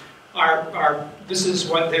utilities this is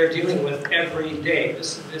what they're dealing with every day.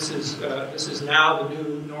 This is now the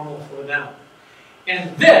new normal for them.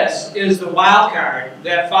 And this is the wild card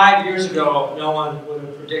that 5 years ago no one would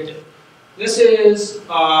have predicted. This is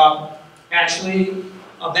actually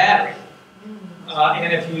a battery.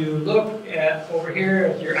 And if you look at over here,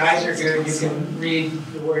 if your eyes are good, you can read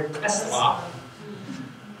the word Tesla,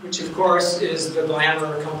 which of course is the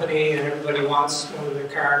glamour company, and everybody wants one of their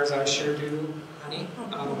cars. I sure do, honey.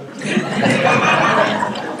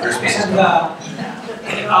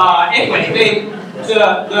 Anyway,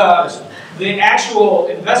 the actual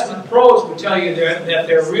investment pros would tell you that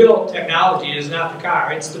their real technology is not the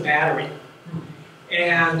car, it's the battery.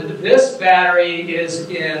 And this battery is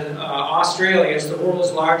in Australia. It's the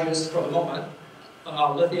world's largest, for the moment,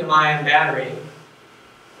 lithium-ion battery.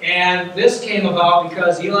 And this came about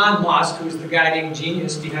because Elon Musk, who's the guiding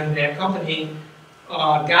genius behind that company,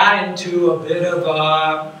 got into a bit of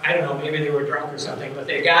a, I don't know, maybe they were drunk or something, but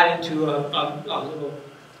they got into a little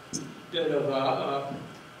bit of a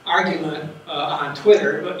argument on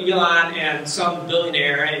Twitter, Elon and some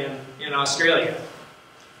billionaire in Australia.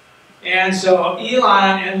 And so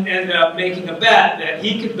Elon ended up making a bet that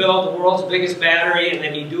he could build the world's biggest battery, and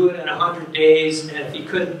then he'd do it in 100 days, and if he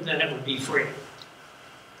couldn't, then it would be free.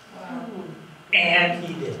 Wow. And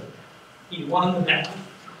he did. He won the bet.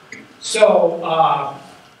 So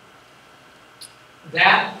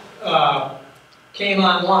that came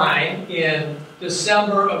online in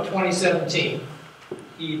December of 2017.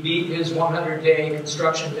 He beat his 100-day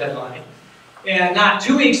construction deadline. And not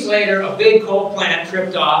 2 weeks later, a big coal plant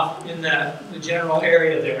tripped off in the general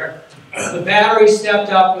area there. The battery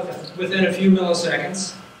stepped up within a few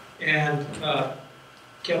milliseconds and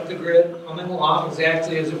kept the grid humming along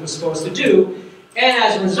exactly as it was supposed to do. And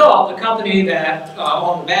as a result, the company that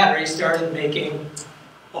owned the battery started making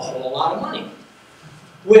a whole lot of money.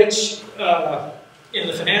 Which, in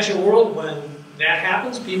the financial world, when that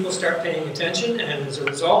happens, people start paying attention, and as a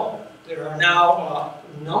result, there are now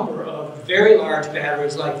a number of very large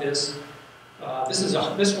batteries like this.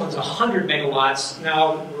 This one's 100 megawatts.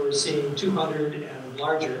 Now we're seeing 200 and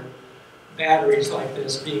larger batteries like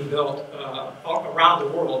this being built around the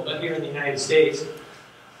world, but here in the United States.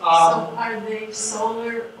 So are they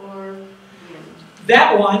solar or wind?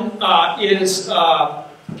 That one is,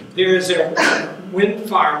 there's a wind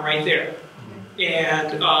farm right there.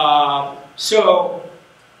 And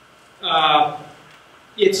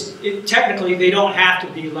technically they don't have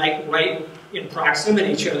to be like right in proximity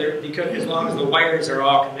to each other, because as long as the wires are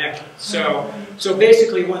all connected. So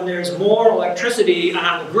basically when there's more electricity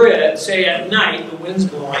on the grid, say at night the wind's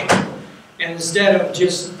blowing, and instead of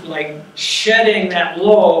just like shedding that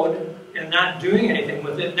load and not doing anything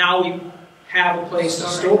with it, now we have a place to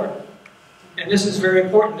store it. And this is very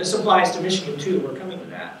important. This applies to Michigan too. We're coming to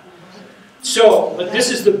that. So, but this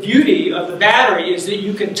is the beauty of the battery, is that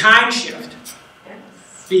you can time shift.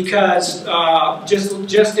 Because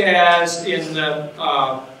just as in the,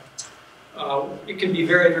 it can be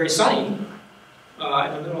very, very sunny in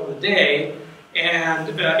the middle of the day, and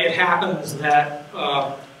it happens that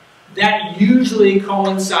that usually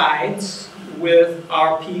coincides with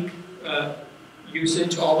our peak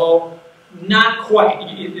usage, although not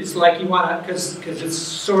quite. It's like you want to, because it's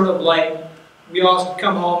sort of like we all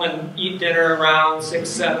come home and eat dinner around 6,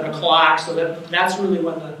 7 o'clock, so that's really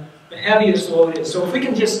when the heaviest load is. So if we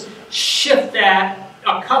can just shift that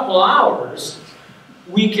a couple hours,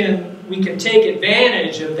 we can take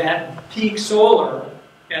advantage of that peak solar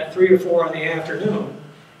at 3 or 4 in the afternoon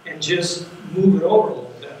and just move it over a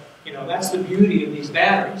little bit. You know, that's the beauty of these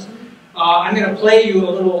batteries. I'm going to play you a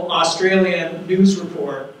little Australian news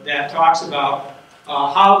report that talks about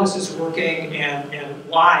how this is working and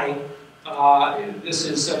why this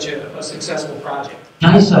is such a successful project.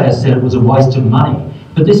 Naysayers said it was a waste of money,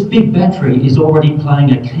 but this big battery is already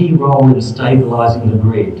playing a key role in stabilising the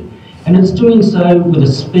grid. And it's doing so with a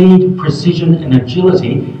speed, precision and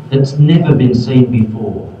agility that's never been seen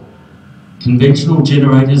before. Conventional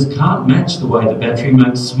generators can't match the way the battery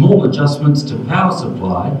makes small adjustments to power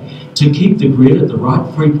supply to keep the grid at the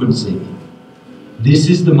right frequency. This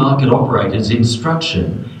is the market operator's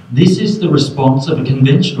instruction. This is the response of a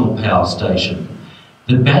conventional power station.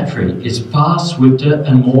 The battery is far swifter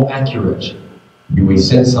and more accurate. We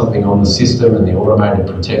set something on the system and the automated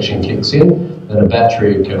protection kicks in, then a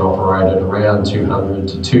battery can operate at around 200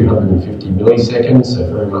 to 250 milliseconds, so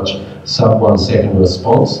very much sub 1 second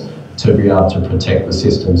response to be able to protect the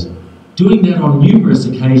systems. Doing that on numerous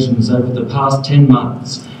occasions over the past 10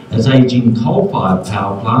 months, as ageing coal-fired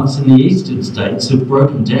power plants in the eastern states have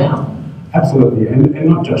broken down. Absolutely, and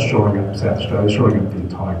not just shoring up South Australia, shoring up the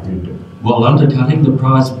entire grid. While undercutting the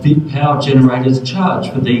price big power generators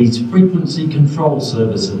charge for these frequency control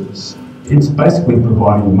services. It's basically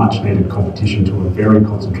providing much needed competition to a very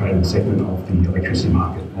concentrated segment of the electricity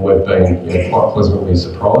market. We've been quite pleasantly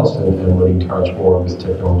surprised and would encourage more of this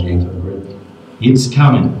technology into the grid. It's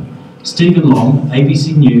coming. Stephen Long,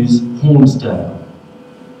 ABC News, Hornsdale.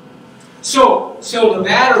 So the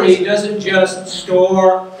battery doesn't just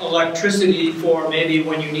store electricity for maybe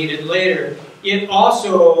when you need it later. It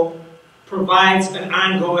also provides an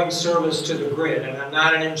ongoing service to the grid. And I'm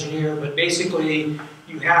not an engineer, but basically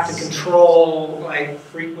you have to control like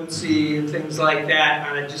frequency and things like that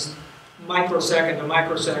on a just microsecond to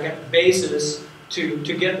microsecond basis to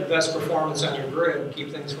get the best performance on your grid and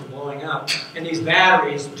keep things from blowing up. And these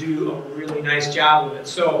batteries do a really nice job of it.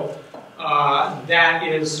 So that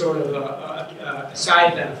is sort of a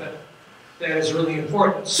side benefit that is really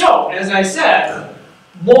important. So, as I said,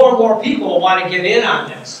 more and more people want to get in on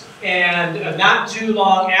this. And not too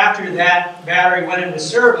long after that battery went into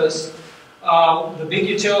service, the big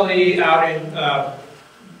utility out in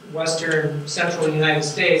western central United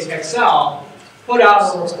States, Xcel, put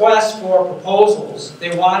out a request for proposals.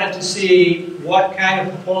 They wanted to see what kind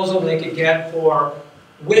of proposal they could get for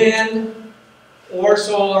wind or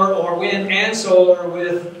solar, or wind and solar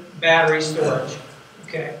with battery storage.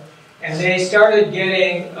 Okay, and they started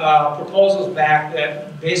getting proposals back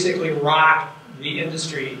that basically rocked the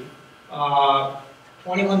industry. $21 a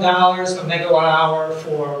megawatt hour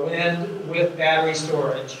for wind with battery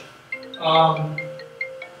storage.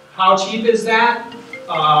 How cheap is that?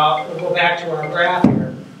 We'll go back to our graph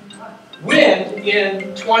here. Wind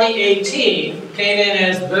in 2018 came in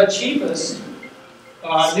as the cheapest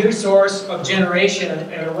new source of generation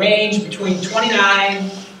at a range between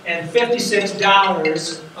 $29 and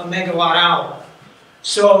 $56 a megawatt hour.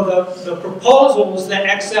 So the proposals that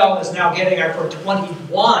Xcel is now getting are for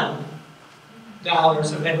 $21 a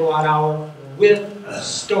megawatt hour with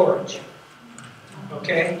storage.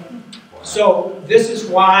 Okay? So this is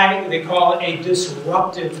why they call it a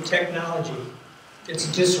disruptive technology. It's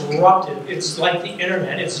disruptive. It's like the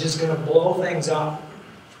internet. It's just going to blow things up.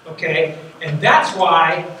 Okay? And that's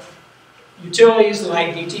why utilities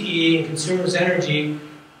like DTE and Consumers Energy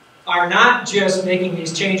are not just making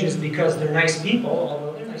these changes because they're nice people,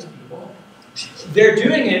 although they're nice people. They're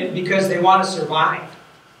doing it because they want to survive.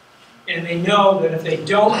 And they know that if they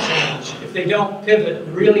don't change, if they don't pivot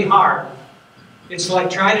really hard, it's like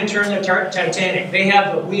trying to turn the Titanic. They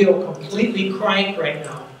have the wheel completely cranked right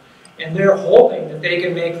now. And they're hoping that they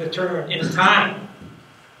can make the turn in time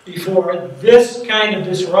before this kind of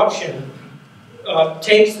disruption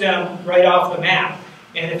takes them right off the map.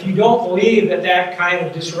 And if you don't believe that that kind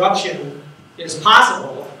of disruption is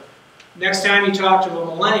possible, next time you talk to a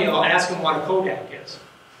millennial, ask them what a Kodak is.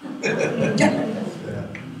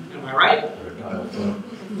 Am I right?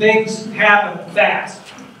 Things happen fast.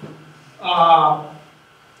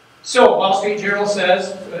 So Wall Street Journal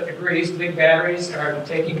says, agrees, big batteries are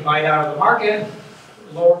taking a bite out of the market,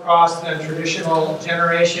 lower cost than traditional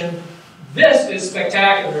generation. This is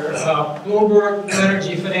spectacular. Bloomberg New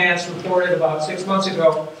Energy Finance reported about 6 months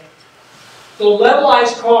ago, the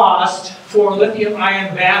levelized cost for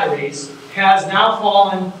lithium-ion batteries has now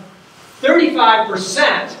fallen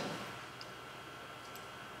 35%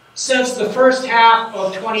 since the first half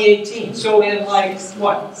of 2018. So in like,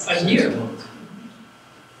 what, a year?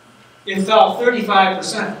 It fell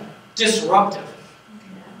 35%. Disruptive.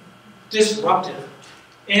 Disruptive.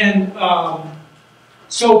 And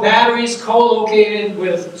so batteries co-located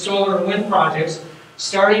with solar and wind projects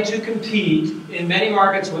starting to compete in many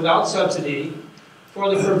markets without subsidy for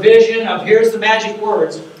the provision of, here's the magic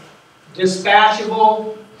words,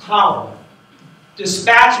 dispatchable power.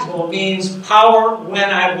 Dispatchable means power when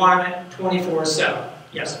I want it 24/7.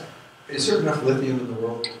 Yes? Is there enough lithium in the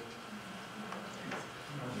world?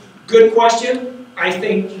 Good question. I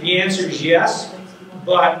think the answer is yes.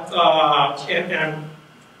 But, and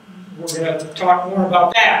we're going to talk more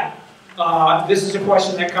about that. This is a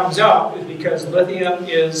question that comes up because lithium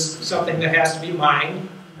is something that has to be mined.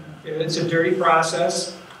 It's a dirty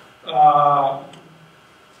process.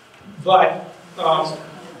 But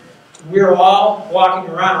we're all walking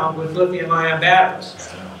around with lithium-ion batteries.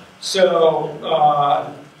 So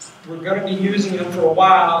we're going to be using them for a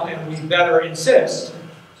while, and we better insist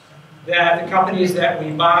that the companies that we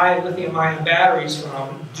buy lithium-ion batteries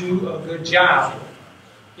from do a good job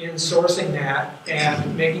in sourcing that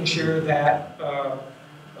and making sure that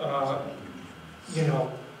you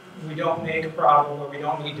know, we don't make a problem where we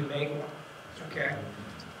don't need to make one. Okay,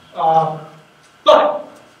 but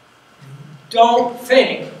don't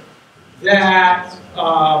think that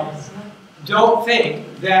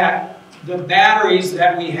the batteries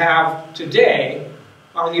that we have today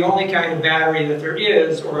are the only kind of battery that there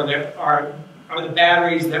is, or that are the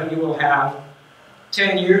batteries that we will have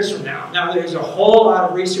 10 years from now. Now, there's a whole lot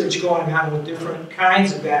of research going on with different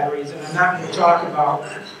kinds of batteries, and I'm not going to talk about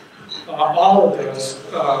all of those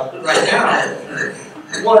right now.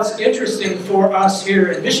 What's interesting for us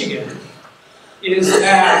here in Michigan is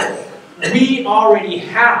that we already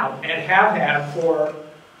have, and have had for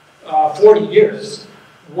 40 years,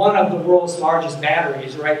 one of the world's largest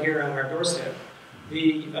batteries right here on our doorstep.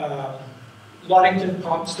 The Ludington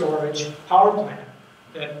Pump Storage Power Plant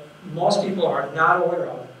that most people are not aware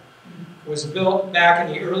of was built back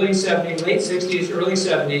in the early 70s, late 60s, early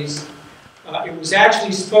 70s. It was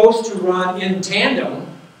actually supposed to run in tandem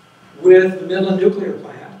with the Midland nuclear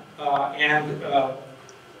plant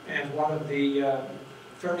and one of the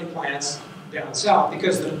Fermi plants down south,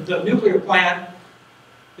 because the nuclear plants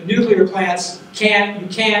you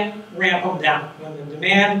can't ramp them down. When the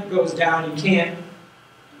demand goes down, you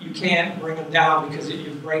can't bring them down because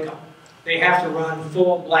you break them. They have to run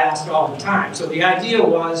full blast all the time. So the idea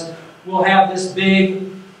was, we'll have this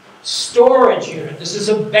big storage unit. This is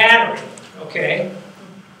a battery, okay?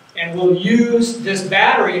 And we'll use this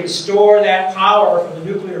battery to store that power from the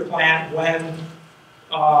nuclear plant when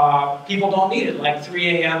people don't need it, like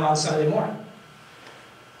 3 a.m. on Sunday morning.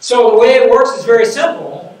 So the way it works is very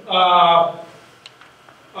simple.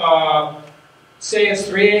 Say it's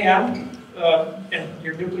 3 a.m. And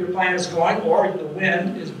your nuclear plant is going, or the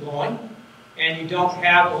wind is blowing, and you don't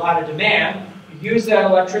have a lot of demand. You use that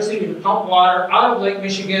electricity to pump water out of Lake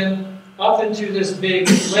Michigan up into this big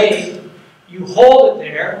lake. You hold it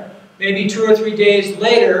there. Maybe 2 or 3 days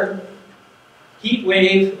later, heat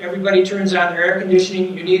wave, everybody turns on their air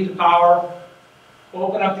conditioning, you need the power,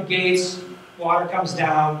 open up the gates, water comes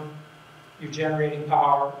down, you're generating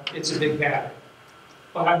power, it's a big battery.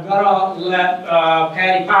 But I'm going to let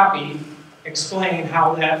Patty Poppy explain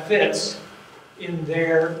how that fits in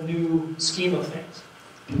their new scheme of things.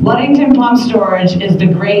 Ludington Pump Storage is the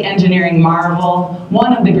great engineering marvel,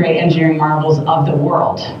 one of the great engineering marvels of the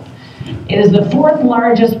world. It is the 4th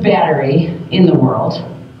largest battery in the world.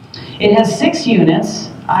 It has 6 units.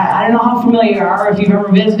 I don't know how familiar you are, if you've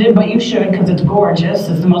ever visited, but you should, because it's gorgeous.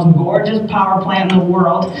 It's the most gorgeous power plant in the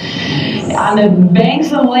world. On the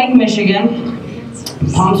banks of Lake Michigan,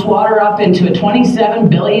 pumps water up into a 27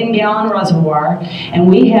 billion gallon reservoir, and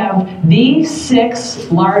we have the 6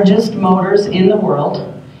 largest motors in the world.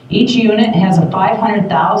 Each unit has a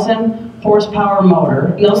 500,000 horsepower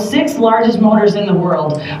motor. Those 6 largest motors in the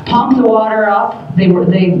world pump the water up. They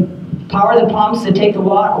power the pumps that take the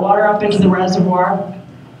water up into the reservoir.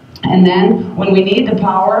 And then when we need the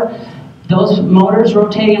power, those motors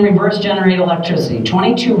rotate and reverse generate electricity.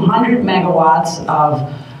 2,200 megawatts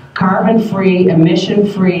of carbon-free,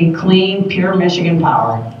 emission-free, clean, pure Michigan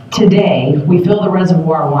power. Today, we fill the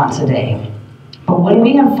reservoir once a day. But when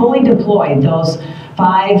we have fully deployed those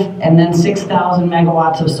 5 and then 6,000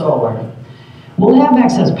 megawatts of solar, we'll have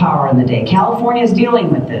excess power in the day. California is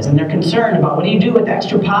dealing with this, and they're concerned about what do you do with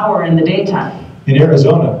extra power in the daytime. In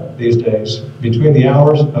Arizona these days, between the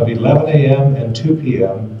hours of 11 a.m. and 2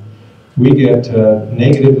 p.m., we get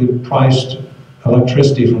negatively priced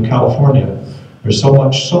electricity from California. There's so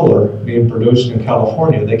much solar being produced in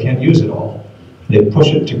California, they can't use it all. They push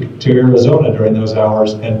it to Arizona during those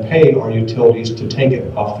hours and pay our utilities to take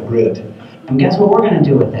it off the grid. And guess what we're going to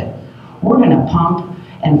do with it? We're going to pump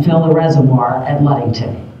and fill the reservoir at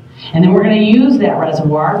Ludington. And then we're going to use that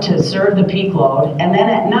reservoir to serve the peak load. And then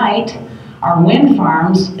at night, our wind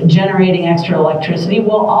farms generating extra electricity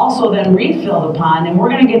will also then refill the pond, and we're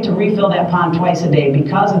going to get to refill that pond twice a day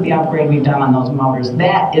because of the upgrade we've done on those motors.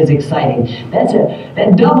 That is exciting.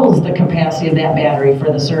 That doubles the capacity of that battery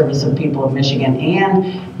for the service of people of Michigan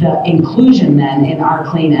and the inclusion then in our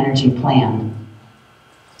clean energy plan.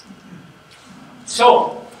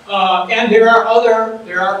 So, and there are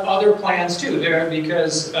other plans too there,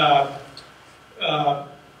 because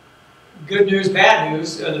good news, bad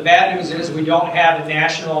news. The bad news is we don't have a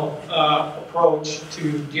national approach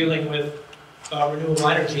to dealing with renewable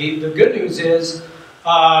energy. The good news is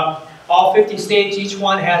all 50 states, each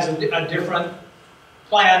one has a different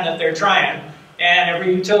plan that they're trying, and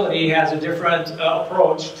every utility has a different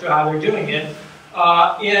approach to how they're doing it.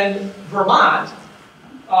 In Vermont,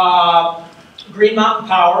 Green Mountain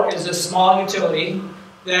Power is a small utility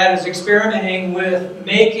that is experimenting with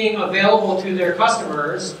making available to their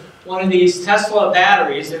customers one of these Tesla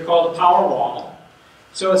batteries. They're called a Powerwall.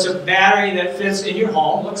 So it's a battery that fits in your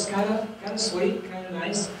home. Looks kind of sweet, kind of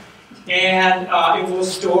nice, and it will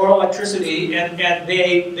store electricity. And they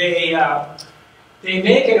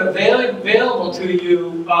make it available to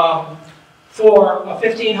you for a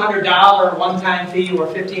 $1,500 one-time fee or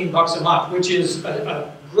 $15 a month, which is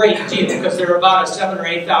a great deal because they're about a $7,000 or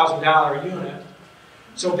 $8,000 unit.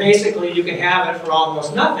 So basically, you can have it for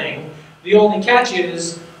almost nothing. The only catch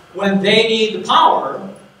is, when they need the power,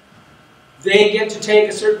 they get to take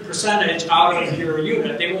a certain percentage out of your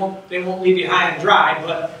unit. They won't leave you high and dry,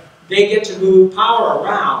 but they get to move power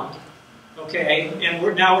around. Okay, and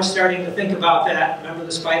now we're starting to think about that. Remember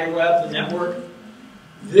the spider web, the network?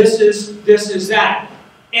 This is that.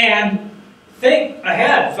 And think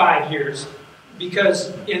ahead 5 years,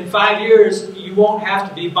 because in 5 years you won't have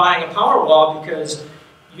to be buying a power wall, because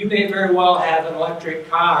you may very well have an electric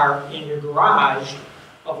car in your garage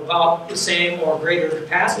of about the same or greater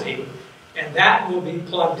capacity, and that will be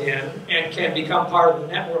plugged in and can become part of the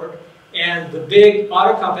network. And the big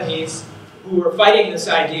auto companies who were fighting this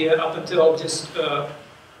idea up until just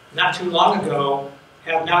not too long ago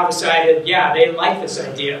have now decided, yeah, they like this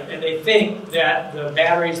idea, and they think that the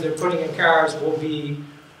batteries they're putting in cars will be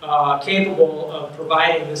capable of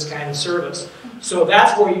providing this kind of service. So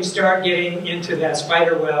that's where you start getting into that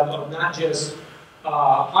spider web of not just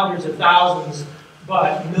hundreds of thousands,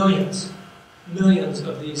 but millions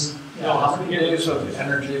of these. How many days of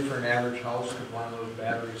energy for an average house could one of those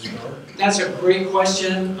batteries store? That's a great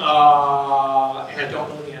question, and I don't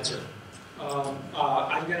know the answer.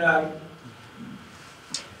 I'm gonna.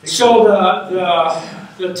 So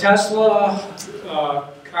the Tesla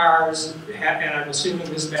cars, and I'm assuming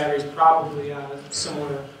this battery is probably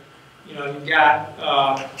somewhere. You know, you've got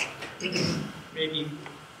maybe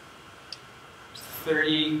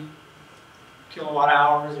 30 kilowatt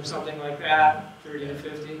hours or something like that, 30 to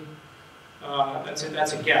 50.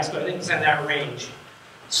 That's a guess, but I think it's in that range.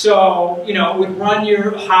 So, you know, it would run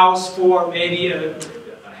your house for maybe a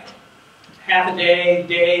half a day,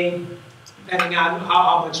 depending on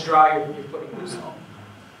how much dry you're putting this on,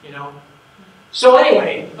 you know. So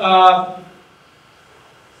anyway,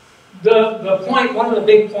 the point, one of the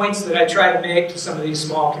big points that I try to make to some of these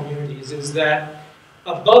small communities is that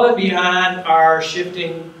above and beyond our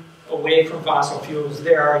shifting away from fossil fuels,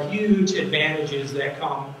 there are huge advantages that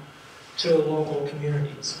come to local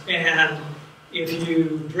communities. And if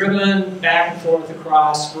you've driven back and forth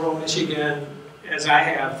across rural Michigan, as I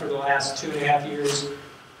have for the last 2.5 years,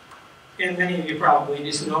 and many of you probably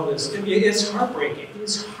just know this, it's heartbreaking.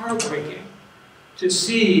 It's heartbreaking to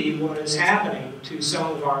see what is happening to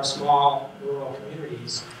some of our small rural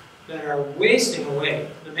communities that are wasting away.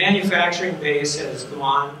 The manufacturing base has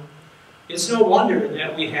gone. It's no wonder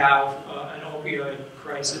that we have an opioid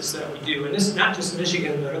crisis that we do. And this is not just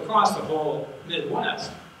Michigan, but across the whole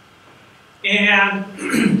Midwest. And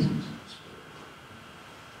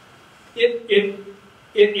it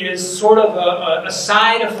is sort of a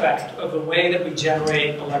side effect of the way that we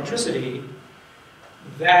generate electricity,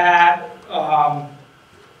 that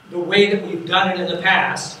the way that we've done it in the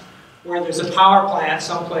past, where there's a power plant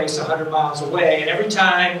someplace 100 miles away, and every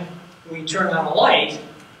time we turn on a light,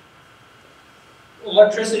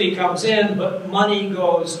 electricity comes in, but money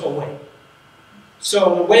goes away.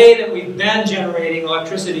 So the way that we've been generating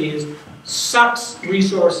electricity is sucks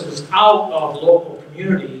resources out of local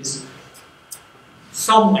communities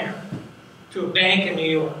somewhere, to a bank in New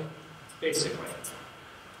York, basically.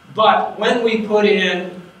 But when we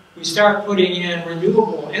start putting in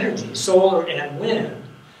renewable energy, solar and wind,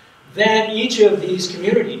 then each of these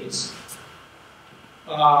communities,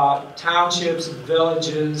 townships,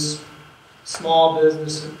 villages, small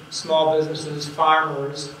businesses,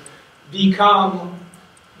 farmers, become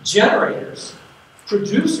generators,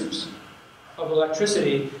 producers of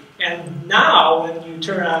electricity. And now, when you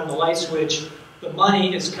turn on the light switch, the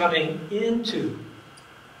money is coming into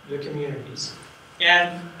the communities.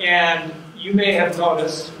 And you may have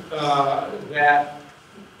noticed that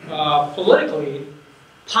politically,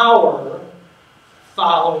 power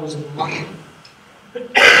follows money.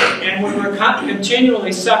 And when we're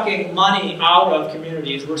continually sucking money out of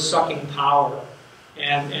communities, we're sucking power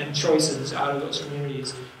and choices out of those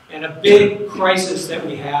communities. And a big crisis that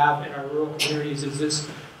we have in our rural communities is this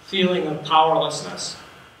feeling of powerlessness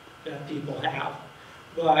that people have.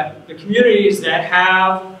 But the communities that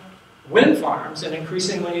have wind farms and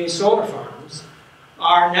increasingly solar farms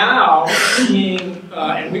are now seeing,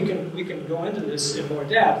 and we can go into this in more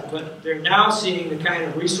depth, but they're now seeing the kind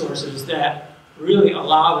of resources that really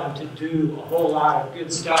allow them to do a whole lot of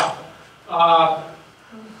good stuff.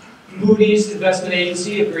 Moody's Investment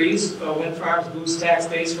Agency agrees wind farms boost tax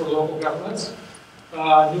base for local governments.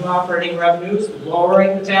 New operating revenues,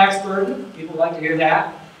 lowering the tax burden. People like to hear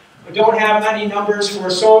that. I don't have any numbers for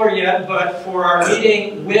solar yet, but for our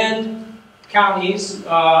leading wind counties,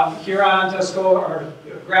 Huron, Tuscola, or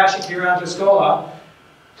Gratiot, Huron, Tuscola,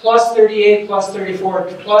 plus 38, plus 34,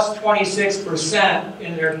 plus 26%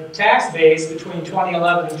 in their tax base between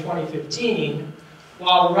 2011 and 2015,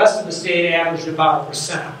 while the rest of the state averaged about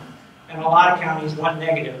 1%. And a lot of counties went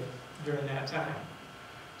negative during that time.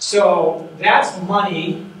 So that's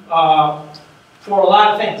money for a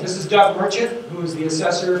lot of things. This is Doug Merchant, who's the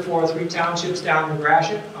assessor for 3 townships down in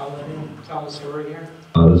Gratiot. I'll let him tell the story here.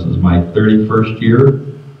 This is my 31st year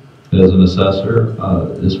as an assessor.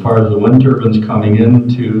 As far as the wind turbines coming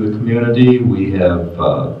into the community, we have,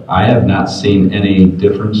 I have not seen any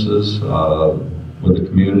differences with the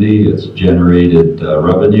community. It's generated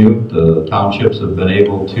revenue. The townships have been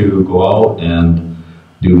able to go out and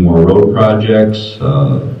do more road projects,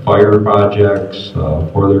 fire projects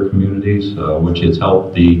for their communities, which has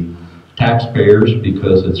helped the taxpayers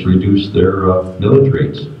because it's reduced their millage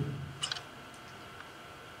rates.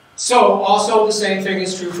 So also the same thing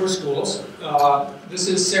is true for schools. This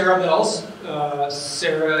is Sarah Mills.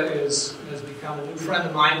 Sarah has become a new friend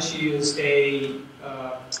of mine. She is a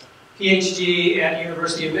PhD at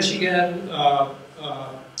University of Michigan,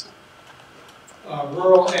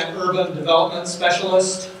 rural and urban development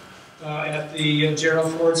specialist at the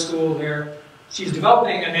Gerald Ford School there. She's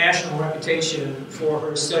developing a national reputation for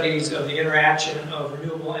her studies of the interaction of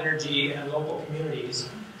renewable energy and local communities.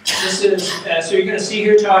 This is, so you're going to see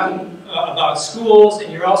here talking about schools,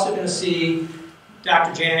 and you're also going to see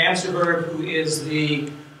Dr. Jan Amsterberg, who is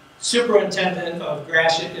the superintendent of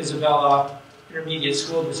Gratiot Isabella Intermediate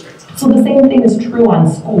School District. So the same thing is true on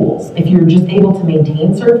schools. If you're just able to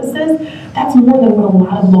maintain services, that's more than what a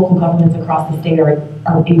lot of local governments across the state are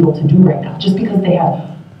able to do right now. Just because they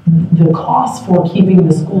have the cost for keeping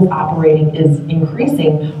the schools operating is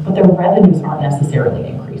increasing, but their revenues aren't necessarily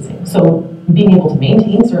increasing. So being able to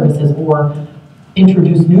maintain services or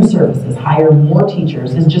introduce new services, hire more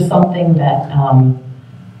teachers is just something that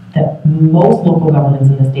that most local governments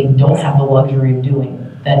in the state don't have the luxury of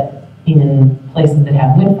doing. That in places that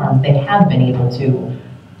have wind farms, they have been able to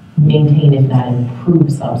maintain, if not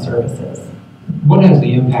improve, some services. What has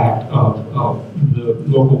the impact of the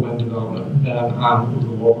local wind development been on the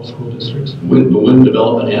local school districts? The wind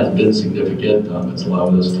development has been significant. It's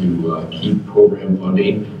allowed us to keep program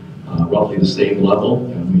funding roughly the same level,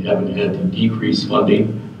 and we haven't had to decrease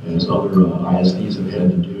funding as other ISDs have had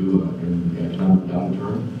to do in economic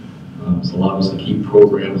downturn. It's allowed us to keep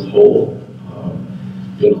programs whole.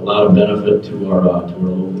 Been a lot of benefit to our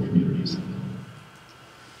local communities.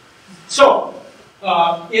 So,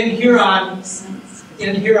 in Huron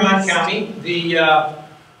County, the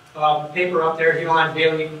paper up there, Huron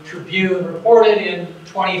Daily Tribune, reported in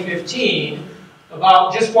 2015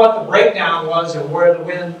 about just what the breakdown was and where the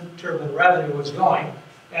wind turbine revenue was going.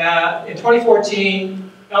 In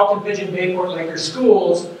 2014, Elkton, Pigeon, Bayport, Laker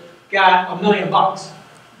schools got $1 million,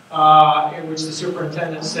 in which the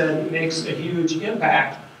superintendent said makes a huge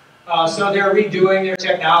impact. So they're redoing their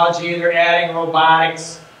technology, they're adding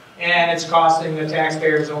robotics, and it's costing the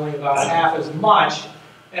taxpayers only about half as much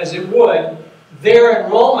as it would. Their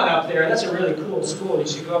enrollment up there, that's a really cool school. You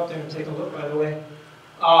should go up there and take a look, by the way.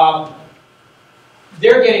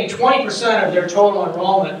 They're getting 20% of their total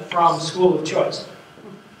enrollment from school of choice,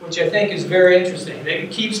 which I think is very interesting.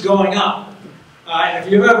 It keeps going up. And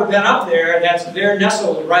if you've ever been up there, they're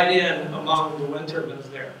nestled right in among the wind turbines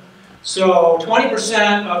there. So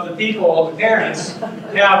 20% of the people, the parents,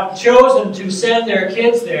 have chosen to send their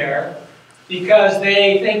kids there because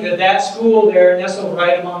they think that that school there, nestled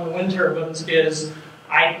right among the wind turbines, is,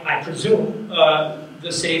 I presume,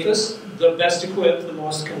 the safest, the best equipped, the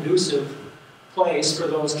most conducive place for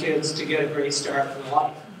those kids to get a great start in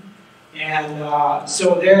life. And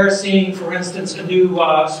so they're seeing, for instance, a new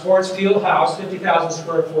sports field house, 50,000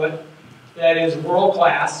 square foot, that is world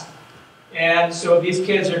class. And so these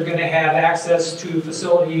kids are going to have access to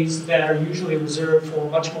facilities that are usually reserved for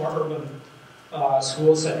much more urban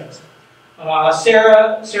school settings.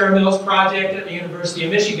 Sarah Mills' project at the University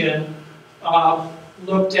of Michigan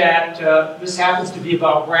looked at, this happens to be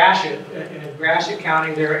about Gratiot. In Gratiot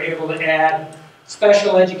County, they're able to add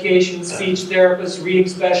special education, speech therapists, reading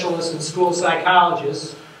specialists, and school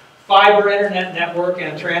psychologists, fiber internet network,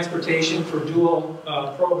 and transportation for dual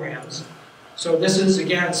programs. So this is,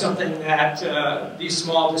 again, something that these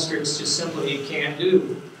small districts just simply can't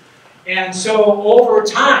do. And so over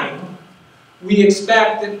time, we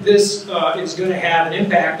expect that this is going to have an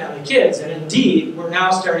impact on the kids. And indeed, we're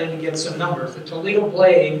now starting to get some numbers. The Toledo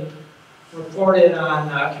Blade reported on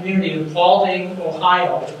a community in Paulding,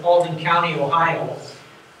 Ohio, Paulding County, Ohio,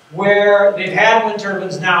 where they've had wind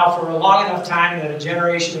turbines now for a long enough time that a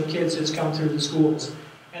generation of kids has come through the schools.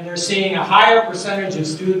 And they're seeing a higher percentage of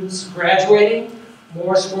students graduating,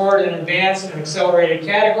 more scored in advanced and accelerated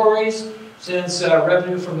categories since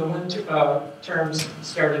revenue from the wind terms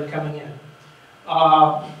started coming in.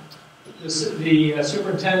 The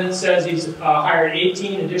superintendent says he's hired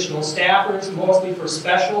 18 additional staffers, mostly for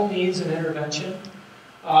special needs and intervention.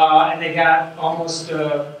 and they got almost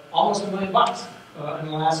 $1 million in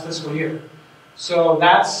the last fiscal year. So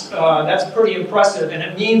that's pretty impressive, and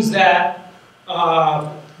it means that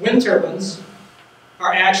wind turbines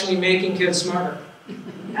are actually making kids smarter.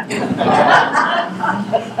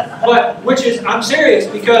 But I'm serious,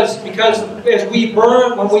 because as we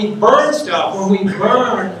burn, when we burn stuff, when we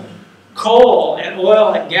burn coal and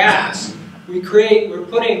oil and gas, we're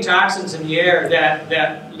putting toxins in the air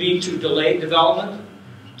that lead to delayed development,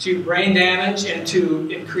 to brain damage, and to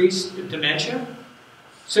increased dementia.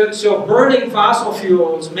 So burning fossil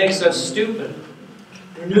fuels makes us stupid.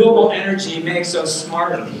 Renewable energy makes us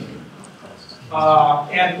smarter.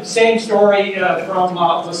 And same story from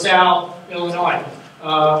LaSalle, Illinois.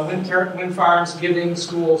 Wind farms giving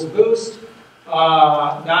schools a boost.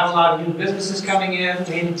 Not a lot of new businesses coming in,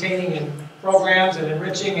 maintaining and programs and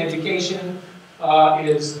enriching education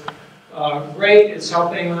is great. It's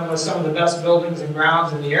helping them with some of the best buildings and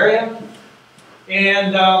grounds in the area.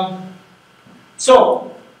 And so,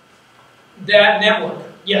 that network,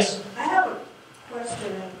 yes? I have a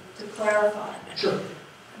question to clarify. Sure.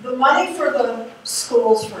 The money for the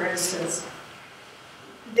schools, for instance,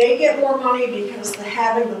 they get more money because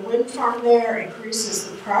having the wind farm there increases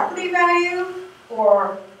the property value,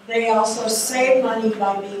 or they also save money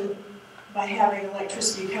by having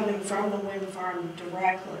electricity coming from the wind farm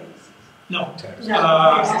directly? No.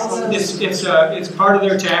 No. It's part of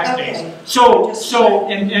their tax base. So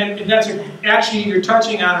and that's actually, you're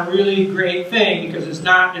touching on a really great thing, because it's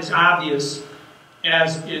not as obvious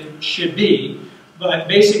as it should be. But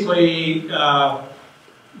basically, the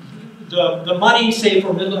money, say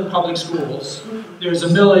for Midland Public Schools, there's a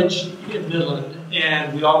millage in Midland,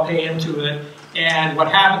 and we all pay into it. And what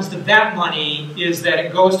happens to that money is that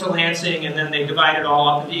it goes to Lansing, and then they divide it all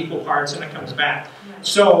up into equal parts, and it comes back.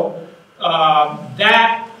 So in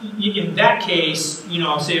that case, you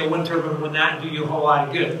know, say a wind turbine would not do you a whole lot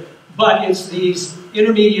of good. But it's these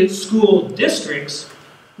intermediate school districts,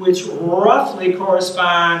 which roughly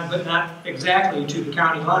correspond, but not exactly, to the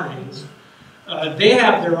county lines. They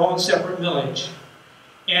have their own separate millage,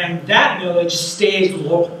 and that millage stays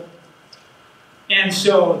local. And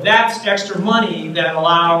so that's extra money that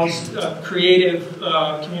allows creative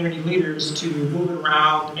community leaders to move it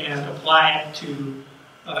around and apply it to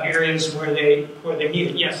areas where they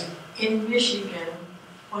need it. Yes? In Michigan,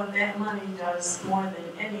 what that money does more than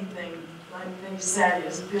anything, like they said,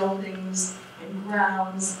 is buildings and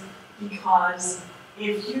grounds, because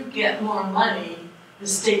if you get more money, the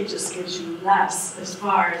state just gives you less as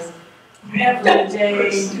far as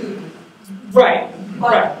everyday. Right.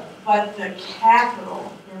 But the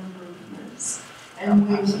capital improvements, and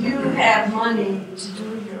when you have money to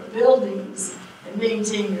do your buildings and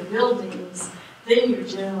maintain your buildings, then your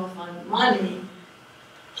general fund money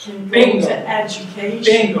can go to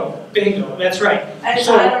education. Bingo, that's right.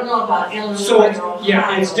 So, I don't know about Illinois or Ohio.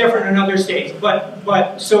 Yeah, it's different in other states.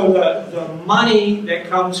 But so the money that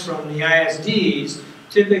comes from the ISDs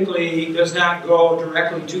typically does not go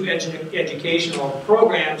directly to educational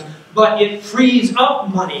programs, but it frees up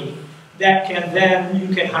money that you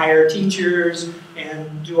can hire teachers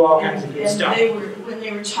and do all kinds of good stuff. When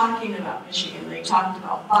they were talking about Michigan, they talked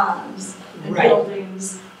about bonds and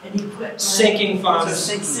buildings and equipment. Sinking funds.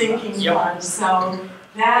 Sinking funds. So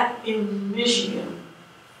that in Michigan,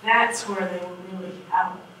 that's where they were really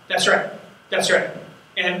out. That's right.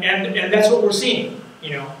 And that's what we're seeing, you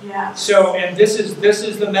know. Yeah. So, and this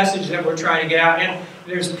is the message that we're trying to get out. And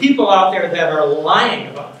there's people out there that are lying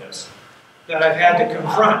about this, that I've had to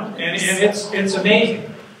confront, and it's amazing.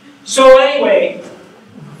 So anyway,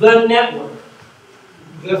 the network,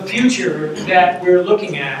 the future that we're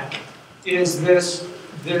looking at is this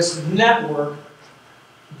network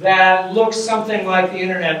that looks something like the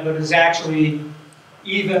internet, but is actually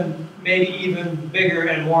maybe even bigger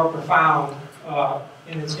and more profound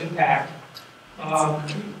in its impact. To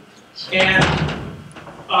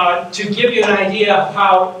give you an idea of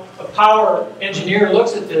how a power engineer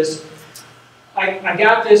looks at this, I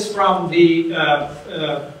got this from the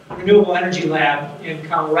Renewable Energy Lab in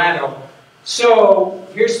Colorado. So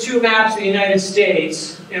here's two maps of the United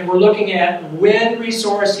States, and we're looking at wind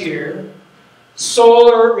resource here,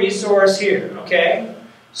 solar resource here, okay?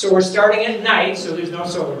 So we're starting at night, so there's no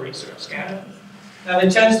solar resource, got it? Now there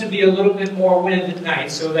tends to be a little bit more wind at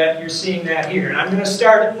night, so that you're seeing that here. And I'm going to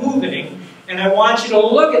start moving, and I want you to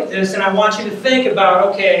look at this, and I want you to think about,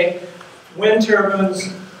 okay, wind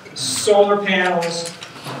turbines, solar panels,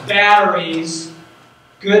 batteries,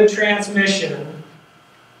 good transmission,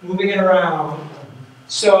 moving it around.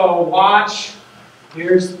 So watch,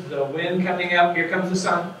 here's the wind coming up, here comes the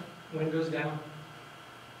sun, wind goes down,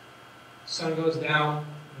 sun goes down,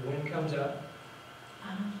 the wind comes up.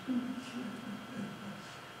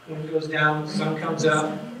 Wind goes down, the sun comes up.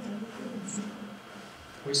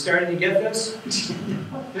 Are we starting to get this?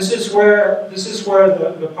 This is where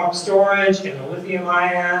the pump storage and the lithium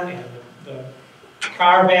ion and the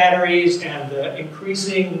car batteries and the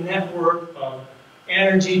increasing network of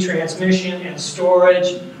energy transmission and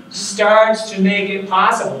storage starts to make it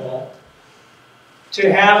possible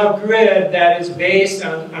to have a grid that is based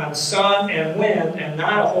on sun and wind and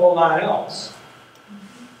not a whole lot else.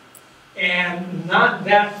 And not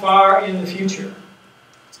that far in the future.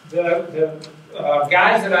 The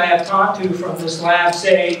guys that I have talked to from this lab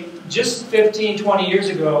say just 15, 20 years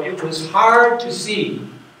ago, it was hard to see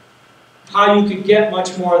how you could get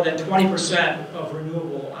much more than 20% of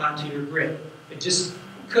renewable onto your grid. It just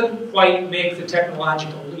couldn't quite make the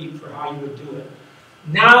technological leap for how you would do it.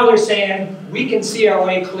 Now they're saying we can see our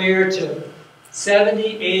way clear to 70,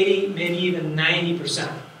 80, maybe even 90%.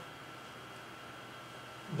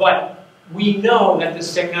 But we know that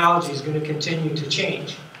this technology is going to continue to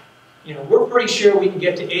change. You know, we're pretty sure we can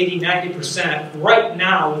get to 80, 90% right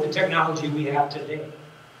now with the technology we have today.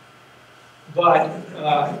 But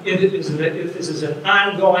this is an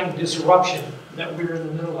ongoing disruption that we're in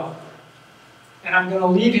the middle of. And I'm going to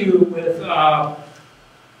leave you with,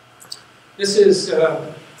 this is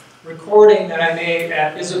a recording that I made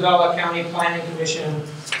at Isabella County Planning Commission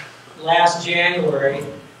last January.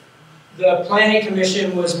 The Planning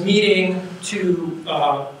Commission was meeting to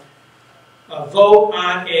vote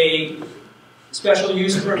on a special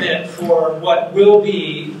use permit for what will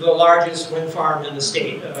be the largest wind farm in the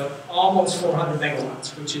state, almost 400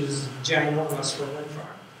 megawatts, which is ginormous for a wind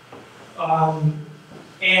farm.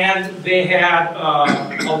 And they had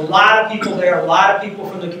a lot of people there, a lot of people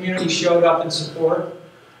from the community showed up in support,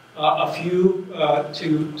 a few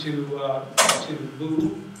to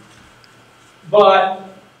boo. But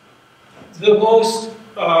the most,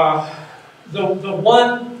 the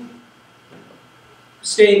one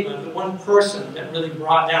statement, the one person that really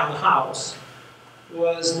brought down the house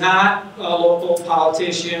was not a local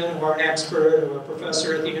politician or an expert or a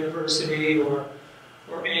professor at the university or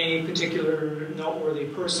any particular noteworthy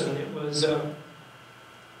person. It was a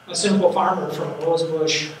simple farmer from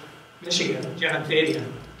Rosebush, Michigan, John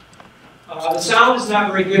Fabian. The sound is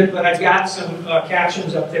not very good, but I've got some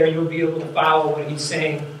captions up there. You'll be able to follow what he's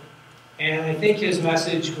saying. And I think his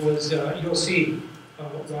message was, you'll see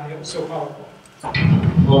why it was so powerful.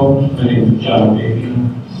 Hello, my name is John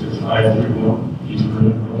Fabian, 6531 East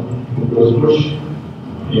Renewable, Rosebush,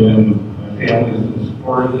 and my family is in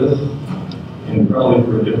support of this, and probably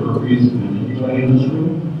for a different reason than anybody in this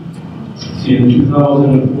room. See, in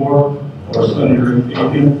 2004, our son Eric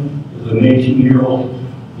Fabian is an 18-year-old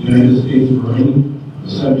United States Marine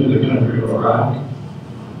sent to the country of Iraq,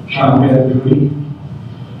 combat duty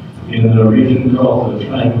in the region called the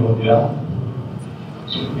Triangle of Death.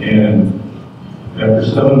 And after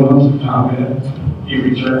 7 months of combat, he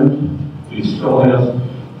returned. He still has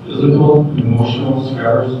physical and emotional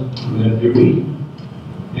scars from that duty.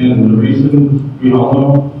 And the reason we all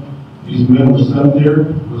know these men were sent there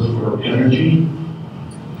was for energy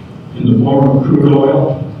in the form of crude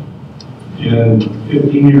oil. And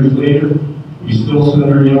 15 years later, we still send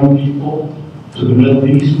our young people to the Middle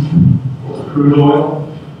East for crude oil.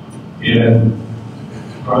 And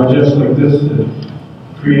projects like this that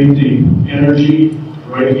create the energy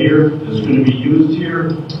right here that's going to be used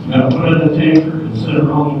here, not put in a tanker and sent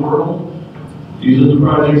around the world. These are the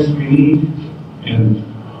projects we need. And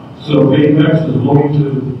so Apex is willing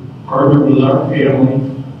to partner with our family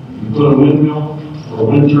and put a windmill or a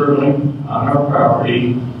wind turbine on our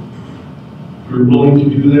property. We're willing to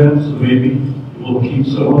do that, so maybe it will keep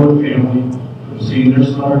some other family from seeing their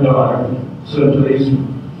son or daughter sent to these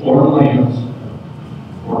foreign lands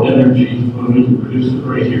for energy when we can produce it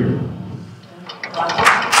right here.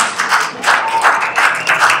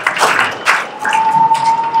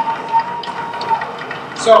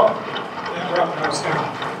 So,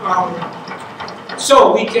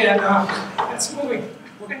 so we can, that's moving.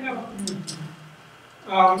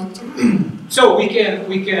 So we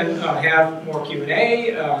can have more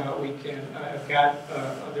Q&A. We can, I've got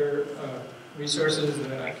other resources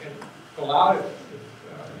that I can pull out if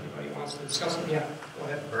anybody wants to discuss them. Yeah, go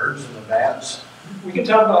ahead. Birds and the bats. We can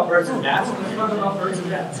talk about birds and bats. Let's talk about birds and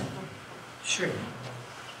bats. Sure.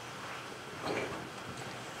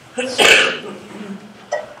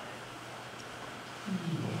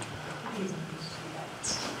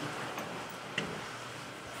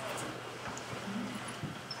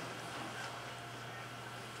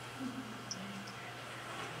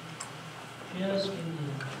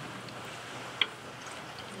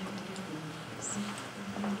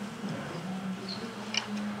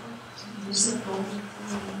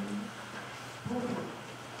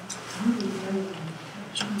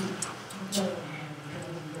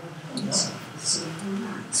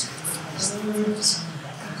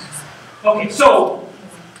 Okay, so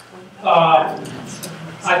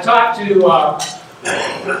I talked to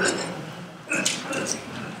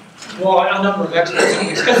well, a number of experts on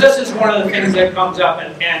this, because this is one of the things that comes up,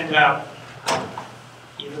 and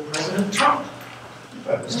even President Trump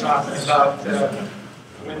was talking about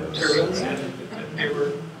wind turbines, and they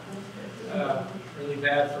were really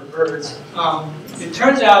bad for birds. It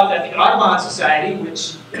turns out that the Audubon Society,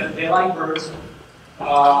 which they like birds,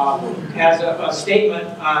 has a statement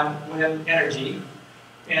on wind energy,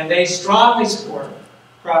 and they strongly support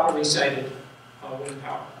properly sited wind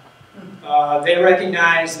power. They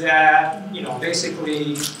recognize that, you know,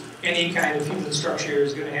 basically any kind of human structure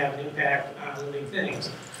is going to have an impact on living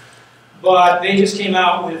things. But they just came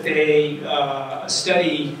out with a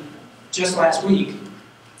study just last week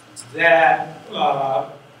that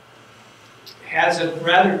has a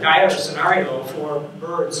rather dire scenario for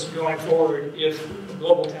birds going forward if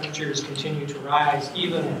global temperatures continue to rise,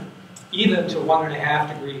 even to 1.5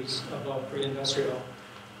 degrees above pre-industrial.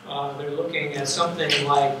 They're looking at something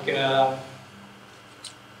like, I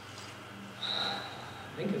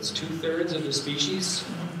think it's 2/3 of the species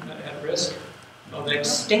at risk of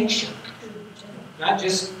extinction. Not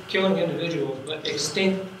just killing individuals, but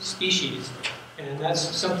extinct species. And that's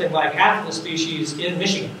something like half of the species in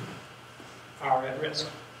Michigan are at risk.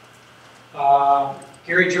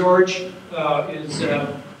 Gary George is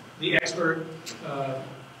the expert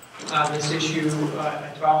on this issue.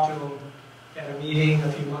 I talked to him at a meeting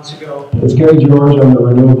a few months ago. It's Gary George. I'm the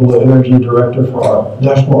Renewable Energy Director for our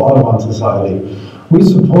National Audubon Society. We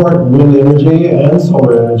support wind energy and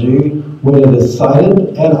solar energy when it is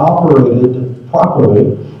sited and operated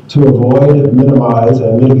properly to avoid, minimize,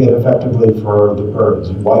 and mitigate effectively for the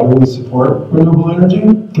birds. Why do we support renewable energy?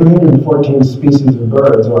 314 species of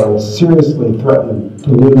birds are seriously threatened to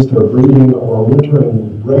lose their breeding or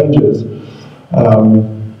wintering ranges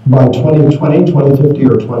by 2020, 2050,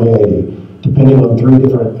 or 2080. Depending on 3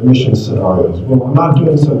 different emission scenarios. Well, we're not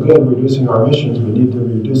doing so good reducing our emissions. We need to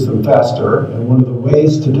reduce them faster. And one of the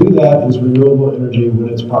ways to do that is renewable energy when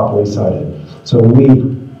it's properly sited. So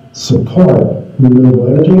we support renewable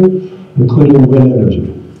energy, including wind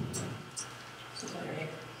energy.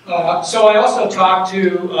 So I also talked to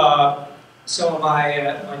some of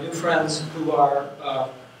my new friends who are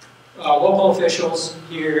local officials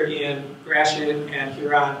here in Gratiot and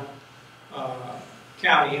Huron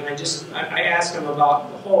County, and I asked them about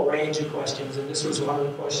the whole range of questions, and this was one of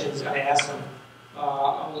the questions I asked them.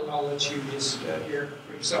 I'll let you just hear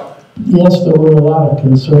for yourself. Yes, there were a lot of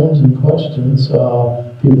concerns and questions.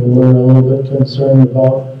 People were a little bit concerned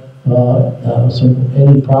about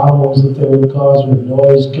any problems that they would cause with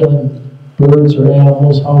noise, killing birds or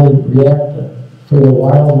animals, how they react for the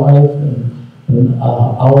wildlife, and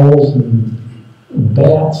owls and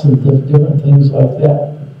bats and different things like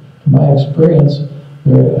that. In my experience,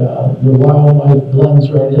 the wildlife blends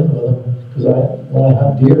right in with them, because when I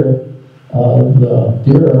hunt deer, the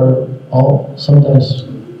deer are all sometimes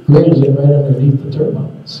grazing right underneath the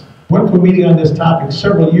turbines. Went to a meeting on this topic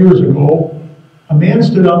several years ago. A man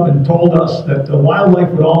stood up and told us that the wildlife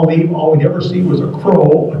would all leave. All we'd ever see was a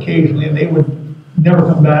crow occasionally, and they would never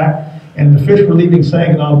come back. And the fish were leaving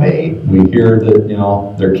Saginaw Bay. We hear that, you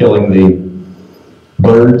know, they're killing the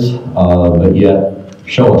birds, but yet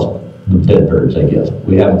show us the dead birds, I guess.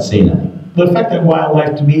 We haven't seen any. The effect on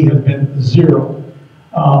wildlife to me has been zero.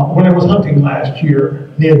 When I was hunting last year,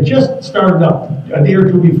 they had just started up a day or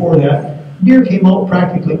two before that. Deer came out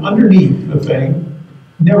practically underneath the thing,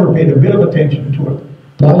 never paid a bit of attention to it.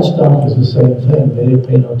 Livestock is the same thing. They didn't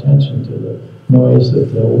pay no attention to the noise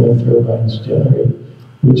that the wind turbines generate,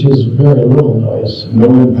 which is very little noise. No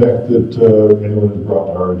impact that anyone has brought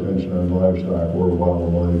to our attention on livestock or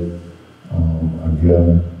wildlife.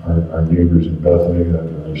 Again, our neighbors in Bethany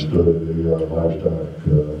stood at the livestock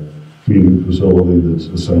feeding facility that's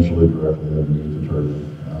essentially directly underneath the turbine.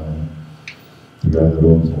 The guy that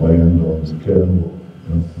owns the land, owns the kennel,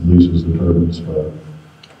 leases the turbines, but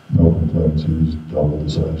no complaints. He's doubled the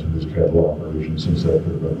size of his cattle operation since that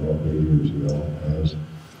turbine went up 8 years ago.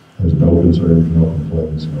 Has no concerns, no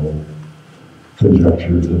complaints, no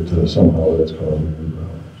conjecture that somehow that's causing any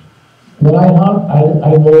problems. When I hunt,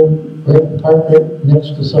 I will park right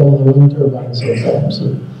next to some of the wind turbines sometimes.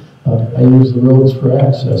 I use the roads for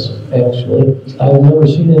access, actually. I've never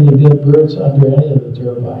seen any dead birds under any of the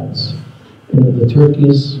turbines. The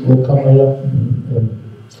turkeys will come right up and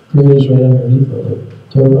graze right underneath the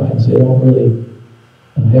turbines. They don't really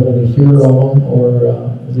have any fear of them,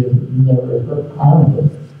 or they've never harmed them.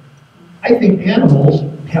 I think animals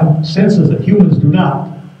have senses that humans do not.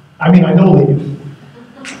 I mean, I know they do.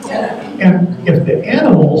 And if the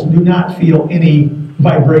animals do not feel any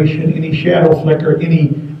vibration, any shadow flicker,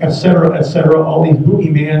 any et cetera, all these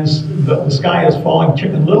boogeymans, the sky is falling,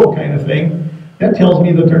 Chicken Little kind of thing, that tells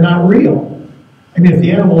me that they're not real. I mean, if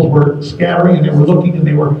the animals were scattering and they were looking and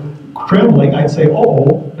they were trembling, I'd say,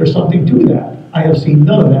 oh, there's something to that. I have seen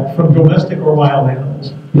none of that from domestic or wild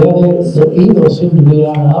animals. Yeah, the eagles seem to be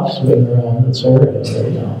on an upswing around this area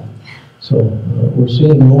right now. So we're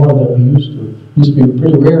seeing more than we used to. It used to be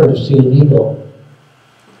pretty rare to see an eagle.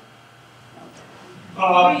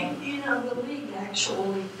 The league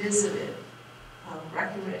actually visited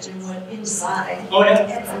Breckenridge and went inside. Oh, yeah?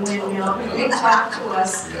 At the windmill. They talked to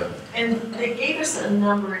us, and they gave us a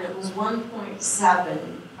number, and it was 1.7,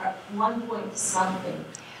 1 point something.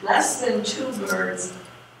 Less than 2 birds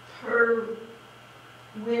per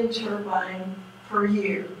wind turbine per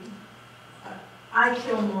year. I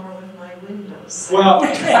kill more with my windows. Well,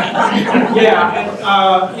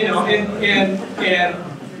 yeah,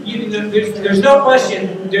 there's no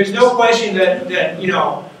question. There's no question that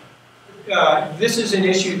this is an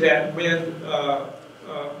issue that wind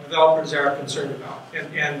developers are concerned about.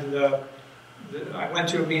 I went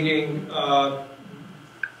to a meeting a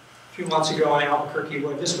few months ago in Albuquerque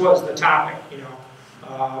where this was the topic.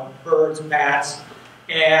 Birds and bats,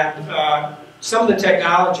 and some of the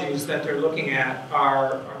technologies that they're looking at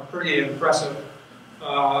are pretty impressive.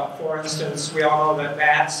 For instance, we all know that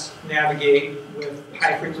bats navigate with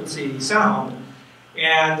high-frequency sound,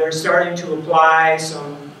 and they're starting to apply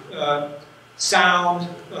some sound,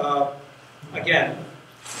 again,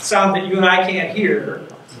 sound that you and I can't hear,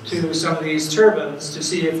 to some of these turbines to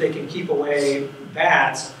see if they can keep away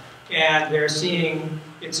bats. And they're seeing,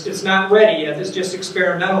 it's not ready yet, it's just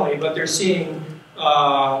experimentally, but they're seeing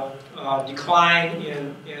decline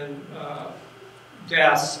in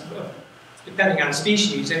deaths, depending on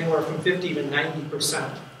species, anywhere from 50 to 90%.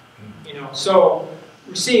 So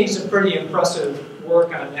we're seeing some pretty impressive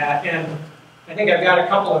work on that. And I think I've got a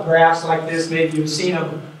couple of graphs like this, maybe you've seen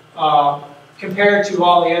them, compared to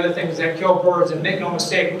all the other things that kill birds. And make no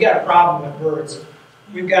mistake, we've got a problem with birds.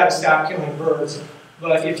 We've got to stop killing birds.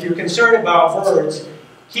 But if you're concerned about birds,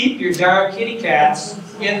 keep your darn kitty cats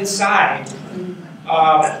inside.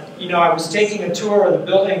 I was taking a tour of the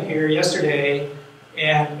building here yesterday,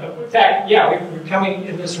 and in fact, yeah, we were coming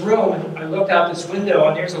in this room, and I looked out this window,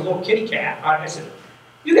 and there's a little kitty cat. I said,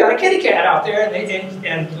 "You got a kitty cat out there?"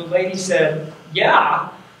 And the lady said, "Yeah,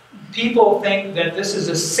 people think that this is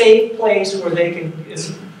a safe place where they can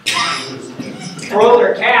throw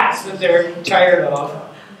their cats that they're tired of,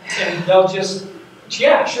 and they'll just."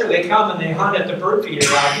 Yeah, sure, they come and they hunt at the bird feeder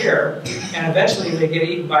out here, and eventually they get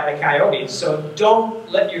eaten by the coyotes. So don't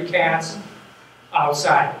let your cats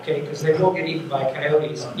outside, okay, because they will get eaten by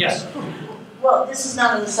coyotes. Yes? Well, this is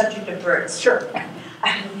not on the subject of birds. Sure.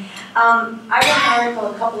 I read an article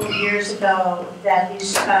a couple of years ago that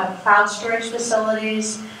these cloud storage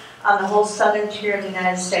facilities on the whole southern tier of the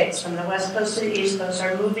United States, from the west coast to the east coast,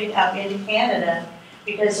 are moving up into Canada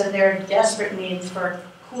because of their desperate needs for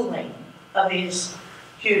cooling of these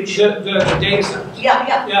huge... The data centers.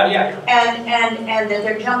 Yeah. And that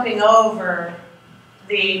they're jumping over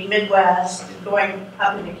the Midwest, going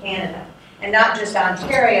up into Canada. And not just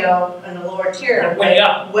Ontario and the lower tier. Way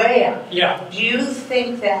up. Way up. Yeah. Do you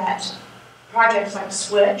think that projects like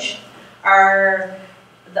Switch are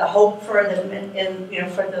the hope for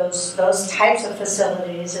for those types of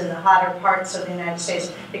facilities in the hotter parts of the United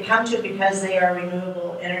States to come to because they are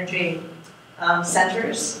renewable energy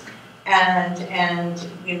centers? And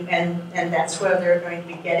that's where they're going to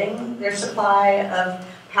be getting their supply of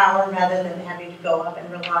power rather than having to go up and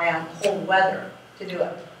rely on cold weather to do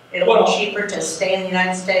it. It'll be cheaper to stay in the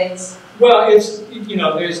United States. Well, it's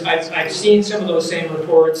I've seen some of those same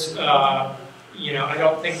reports. I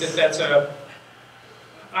don't think that's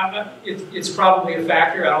it's probably a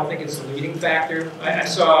factor. I don't think it's the leading factor. I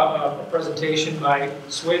saw a presentation by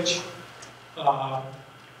Switch.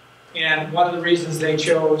 And one of the reasons they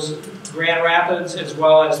chose Grand Rapids as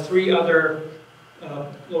well as 3 other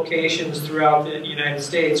locations throughout the United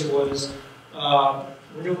States was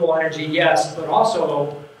renewable energy, yes, but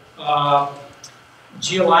also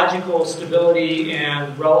geological stability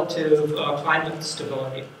and relative climate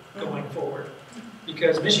stability going forward.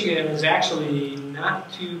 Because Michigan is actually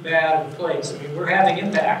not too bad of a place. I mean, we're having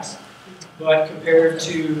impacts, but compared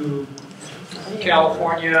to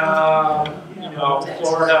California,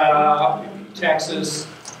 Florida, Texas,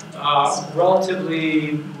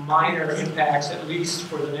 relatively minor impacts, at least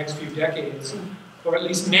for the next few decades, or at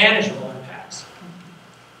least manageable impacts.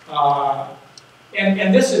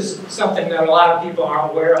 and this is something that a lot of people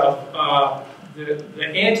aren't aware of, the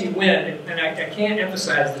anti-wind, and I can't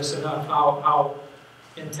emphasize this enough, how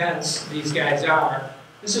intense these guys are.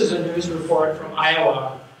 This is a news report from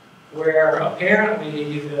Iowa where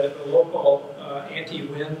apparently the local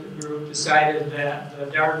anti-wind group decided that the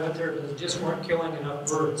darn wind turbines just weren't killing enough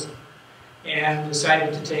birds and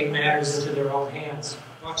decided to take matters into their own hands.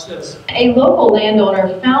 Watch this. A local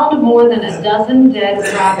landowner found more than a dozen dead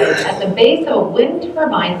rabbits at the base of a wind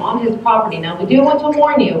turbine on his property. Now, we do want to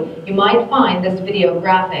warn you, you might find this video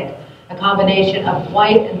graphic. A combination of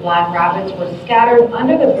white and black rabbits were scattered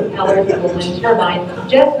under the propellers of a wind turbine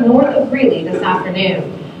just north of Greeley this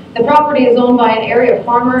afternoon. The property is owned by an area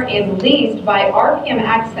farmer and leased by RPM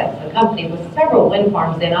Access, a company with several wind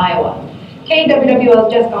farms in Iowa.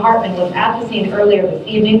 KWWL's Jessica Hartman was at the scene earlier this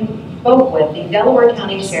evening, spoke with the Delaware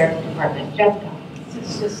County Sheriff's Department. Jessica.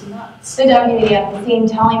 It's just nuts. The deputy at the scene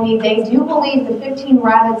telling me they do believe the 15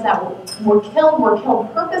 rabbits that were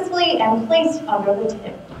killed purposely and placed under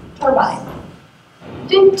the turbine.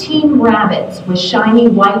 15 rabbits with shiny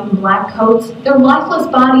white and black coats, their lifeless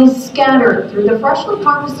bodies scattered through the freshly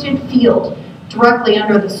harvested field, directly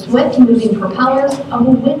under the swift-moving propellers of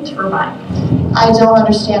a wind turbine. I don't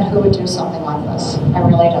understand who would do something like this. I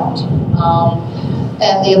really don't.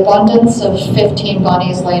 And the abundance of 15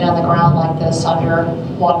 bodies laid on the ground like this under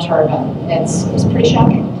one turbine, it's pretty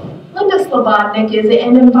shocking. Linda Slobodnik is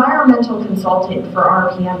an environmental consultant for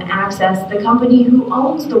RPM Access, the company who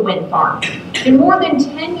owns the wind farm. In more than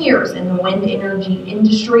 10 years in the wind energy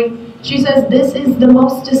industry, she says this is the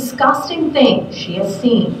most disgusting thing she has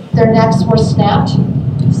seen. Their necks were snapped,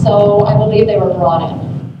 so I believe they were brought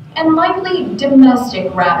in. And likely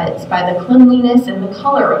domestic rabbits by the cleanliness and the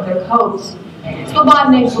color of their coats.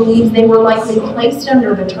 Slobodnik believes they were likely placed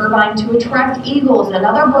under the turbine to attract eagles and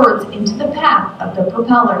other birds into the path of the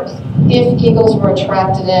propellers. If eagles were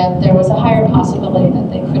attracted in, there was a higher possibility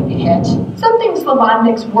that they could be hit. Something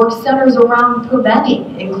Slobodnik's work centers around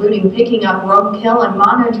preventing, including picking up roadkill and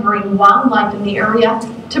monitoring wildlife in the area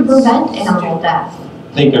to prevent animal deaths.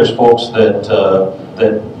 I think there's folks that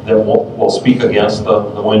will speak against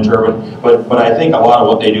the wind turbine, but I think a lot of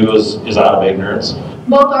what they do is out of ignorance.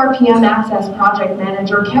 Both RPM Access project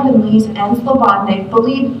manager Kevin Lees and Slobodnik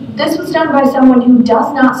believe this was done by someone who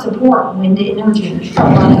does not support wind energy. A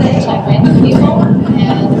lot of anti-wind people,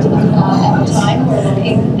 and at the time we're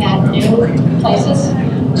looking at new places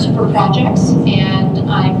for projects, and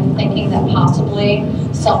I'm thinking that possibly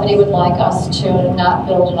somebody would like us to not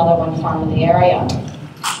build another wind farm in the area.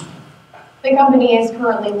 The company is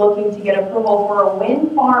currently looking to get approval for a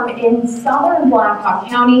wind farm in southern Blackhawk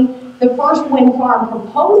County. The first wind farm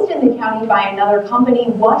proposed in the county by another company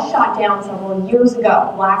was shot down several years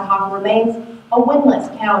ago. Blackhawk remains a windless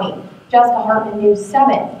county. Jessica Hartman, News 7,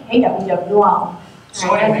 KWWL.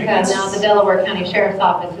 Jessica, now the Delaware County Sheriff's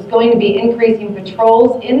Office is going to be increasing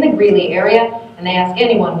patrols in the Greeley area, and they ask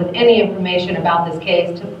anyone with any information about this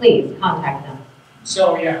case to please contact them.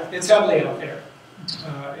 So yeah, it's ugly out there.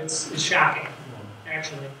 It's shocking,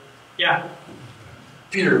 actually. Yeah.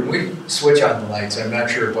 Peter, when we switch on the lights, I'm not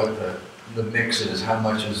sure what the mix is, how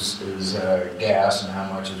much is gas and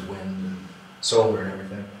how much is wind and solar and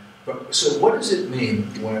everything. But so what does it mean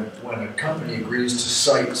when a company agrees to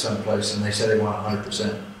site someplace and they say they want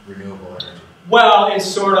 100% renewable energy? Well, it's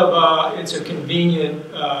sort of it's a convenient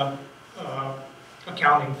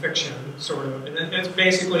accounting fiction, sort of. And it's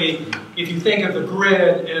basically, if you think of the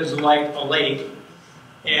grid as like a lake,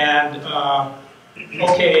 and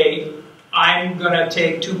okay, I'm going to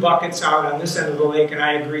take 2 buckets out on this end of the lake, and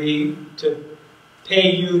I agree to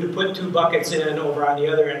pay you to put 2 buckets in over on the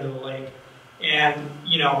other end of the lake. And,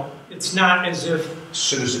 you know, it's not as if...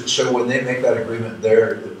 So when they make that agreement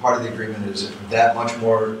there, part of the agreement is that much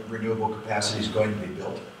more renewable capacity is going to be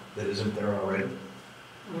built that isn't there already?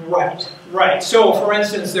 Right, right. So, for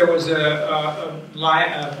instance, there was a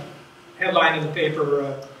headline in the paper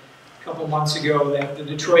a couple months ago that the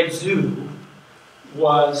Detroit Zoo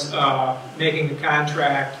was making a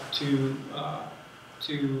contract to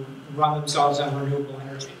run themselves on renewable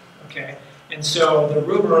energy. Okay, and so the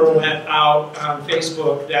rumor went out on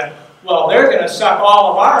Facebook that, well, they're going to suck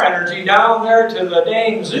all of our energy down there to the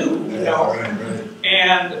dang zoo, you know. Right.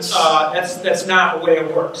 And that's not the way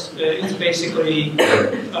it works. It's basically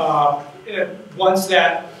once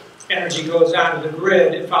that energy goes onto the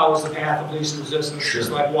grid, it follows the path of least resistance,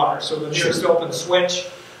 just like water. So the nearest open switch,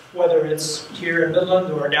 whether it's here in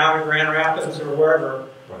Midland or down in Grand Rapids or wherever,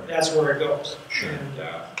 that's where it goes. Sure. And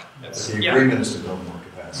that's the agreement is to build more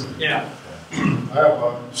capacity. Yeah. I have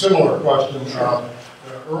a similar question.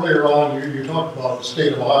 Earlier on, you talked about the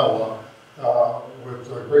state of Iowa with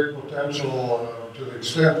great potential to the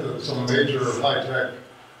extent that some major high-tech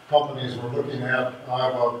companies were looking at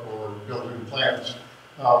Iowa for building plants,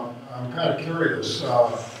 I'm kind of curious,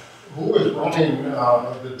 who is running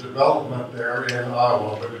the development there in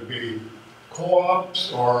Iowa? Would it be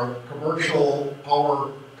co-ops or commercial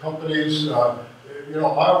power companies? You know,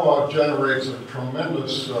 Iowa generates a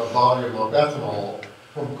tremendous volume of ethanol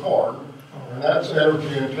from corn, and that's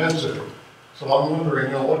energy intensive. So I'm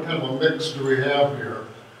wondering, you know, what kind of a mix do we have here?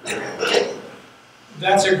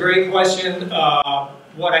 That's a great question.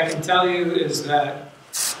 What I can tell you is that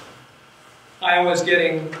Iowa's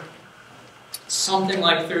getting something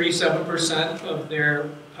like 37% of their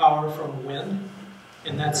power from wind,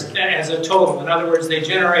 and that's as a total. In other words, they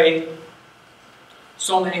generate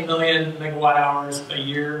so many million megawatt hours a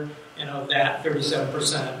year, and of that,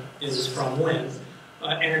 37% is from wind.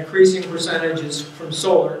 An increasing percentage is from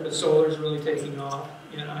solar, because solar is really taking off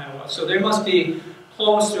in Iowa. So there must be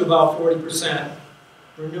close to about 40%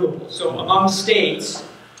 renewable. So among states,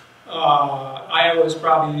 Iowa is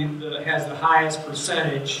probably has the highest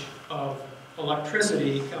percentage of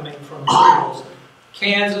electricity coming from renewables.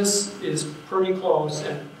 Kansas is pretty close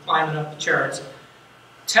and climbing up the charts.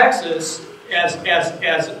 Texas, as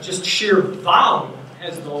just sheer volume,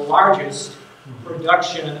 has the largest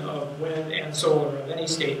production of wind and solar of any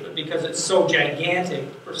state, but because it's so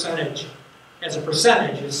gigantic, percentage as a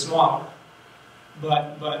percentage is smaller.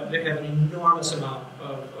 But they have an enormous amount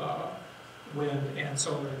of wind and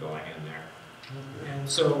solar going in there. And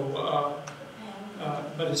so,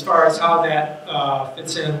 but as far as how that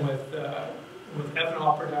fits in with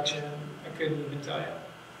ethanol production, I couldn't even tell you.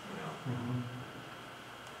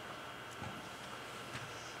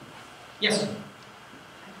 Yes?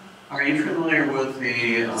 Are you familiar with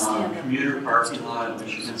the commuter parking lot at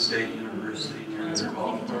Michigan State University near their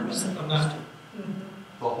golf course? I'm not.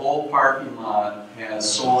 The whole parking lot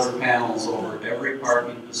has solar panels over every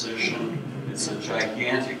parking position. It's a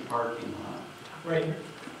gigantic parking lot. Right.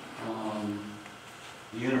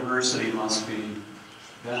 The university must be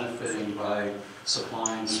benefiting by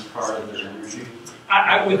supplying part of their energy.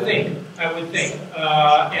 I would think, and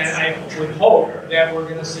I would hope that we're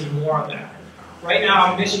going to see more of that. Right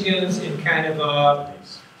now, Michigan's in kind of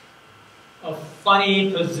a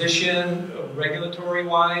funny position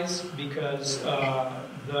regulatory-wise because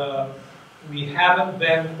we haven't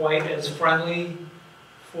been quite as friendly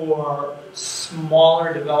for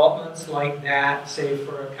smaller developments like that, say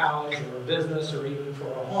for a college or a business or even for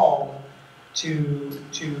a home, to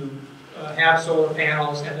have solar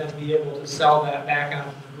panels and then be able to sell that back on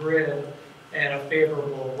the grid at a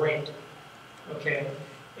favorable rate. Okay,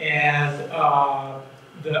 and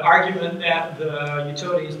the argument that the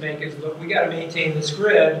utilities make is, look, we got to maintain this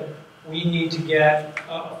grid. We need to get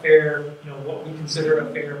a fair, what we consider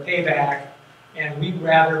a fair payback, and we'd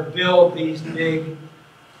rather build these big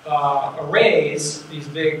arrays, these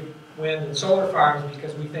big wind and solar farms,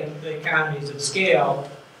 because we think the economies of scale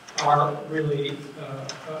are really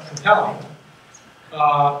compelling.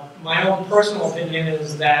 My own personal opinion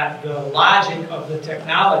is that the logic of the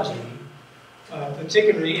technology,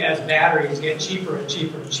 particularly as batteries get cheaper and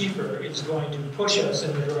cheaper and cheaper, is going to push us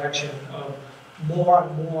in the direction of more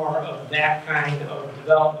and more of that kind of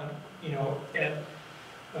development,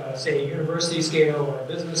 at say university scale or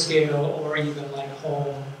business scale or even like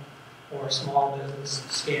home or small business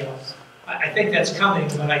scale. I think that's coming,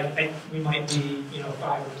 but we might be 5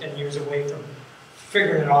 or 10 years away from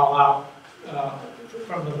figuring it all out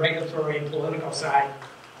from the regulatory and political side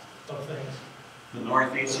of things. The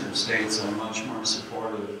northeastern states are much more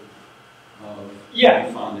supportive of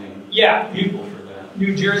funding people for that.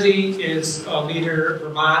 New Jersey is a leader,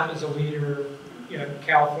 Vermont is a leader,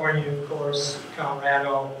 California, of course,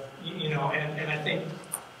 Colorado, and I think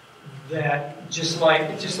that just like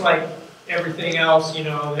everything else,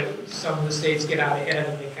 that some of the states get out ahead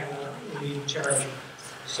and they kind of lead the charge.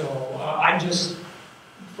 So I'm just,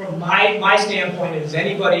 from my standpoint, is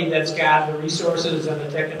anybody that's got the resources and the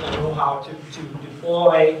technical know-how to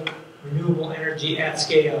deploy renewable energy at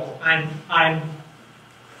scale, I'm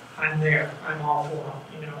there. I'm all for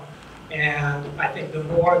them, And I think the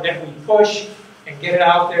more that we push and get it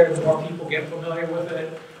out there, the more people get familiar with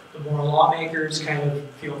it, the more lawmakers kind of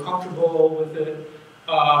feel comfortable with it.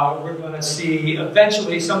 We're going to see,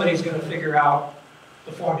 eventually somebody's going to figure out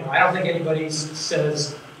the formula. I don't think anybody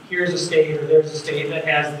says, here's a state or there's a state that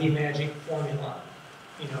has the magic formula,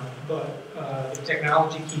 but the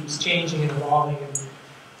technology keeps changing and evolving, and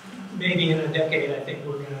maybe in a decade I think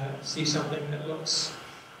we're going to see something that looks,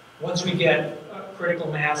 once we get a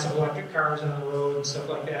critical mass of electric cars on the road and stuff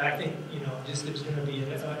like that, I think, just there's going to be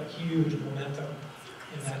a huge momentum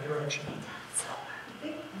in that direction.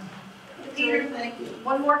 Peter, thank you.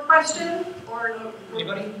 One more question, or no?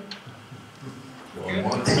 Anybody?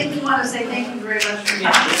 I think we want to say thank you very much for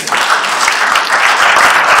being here.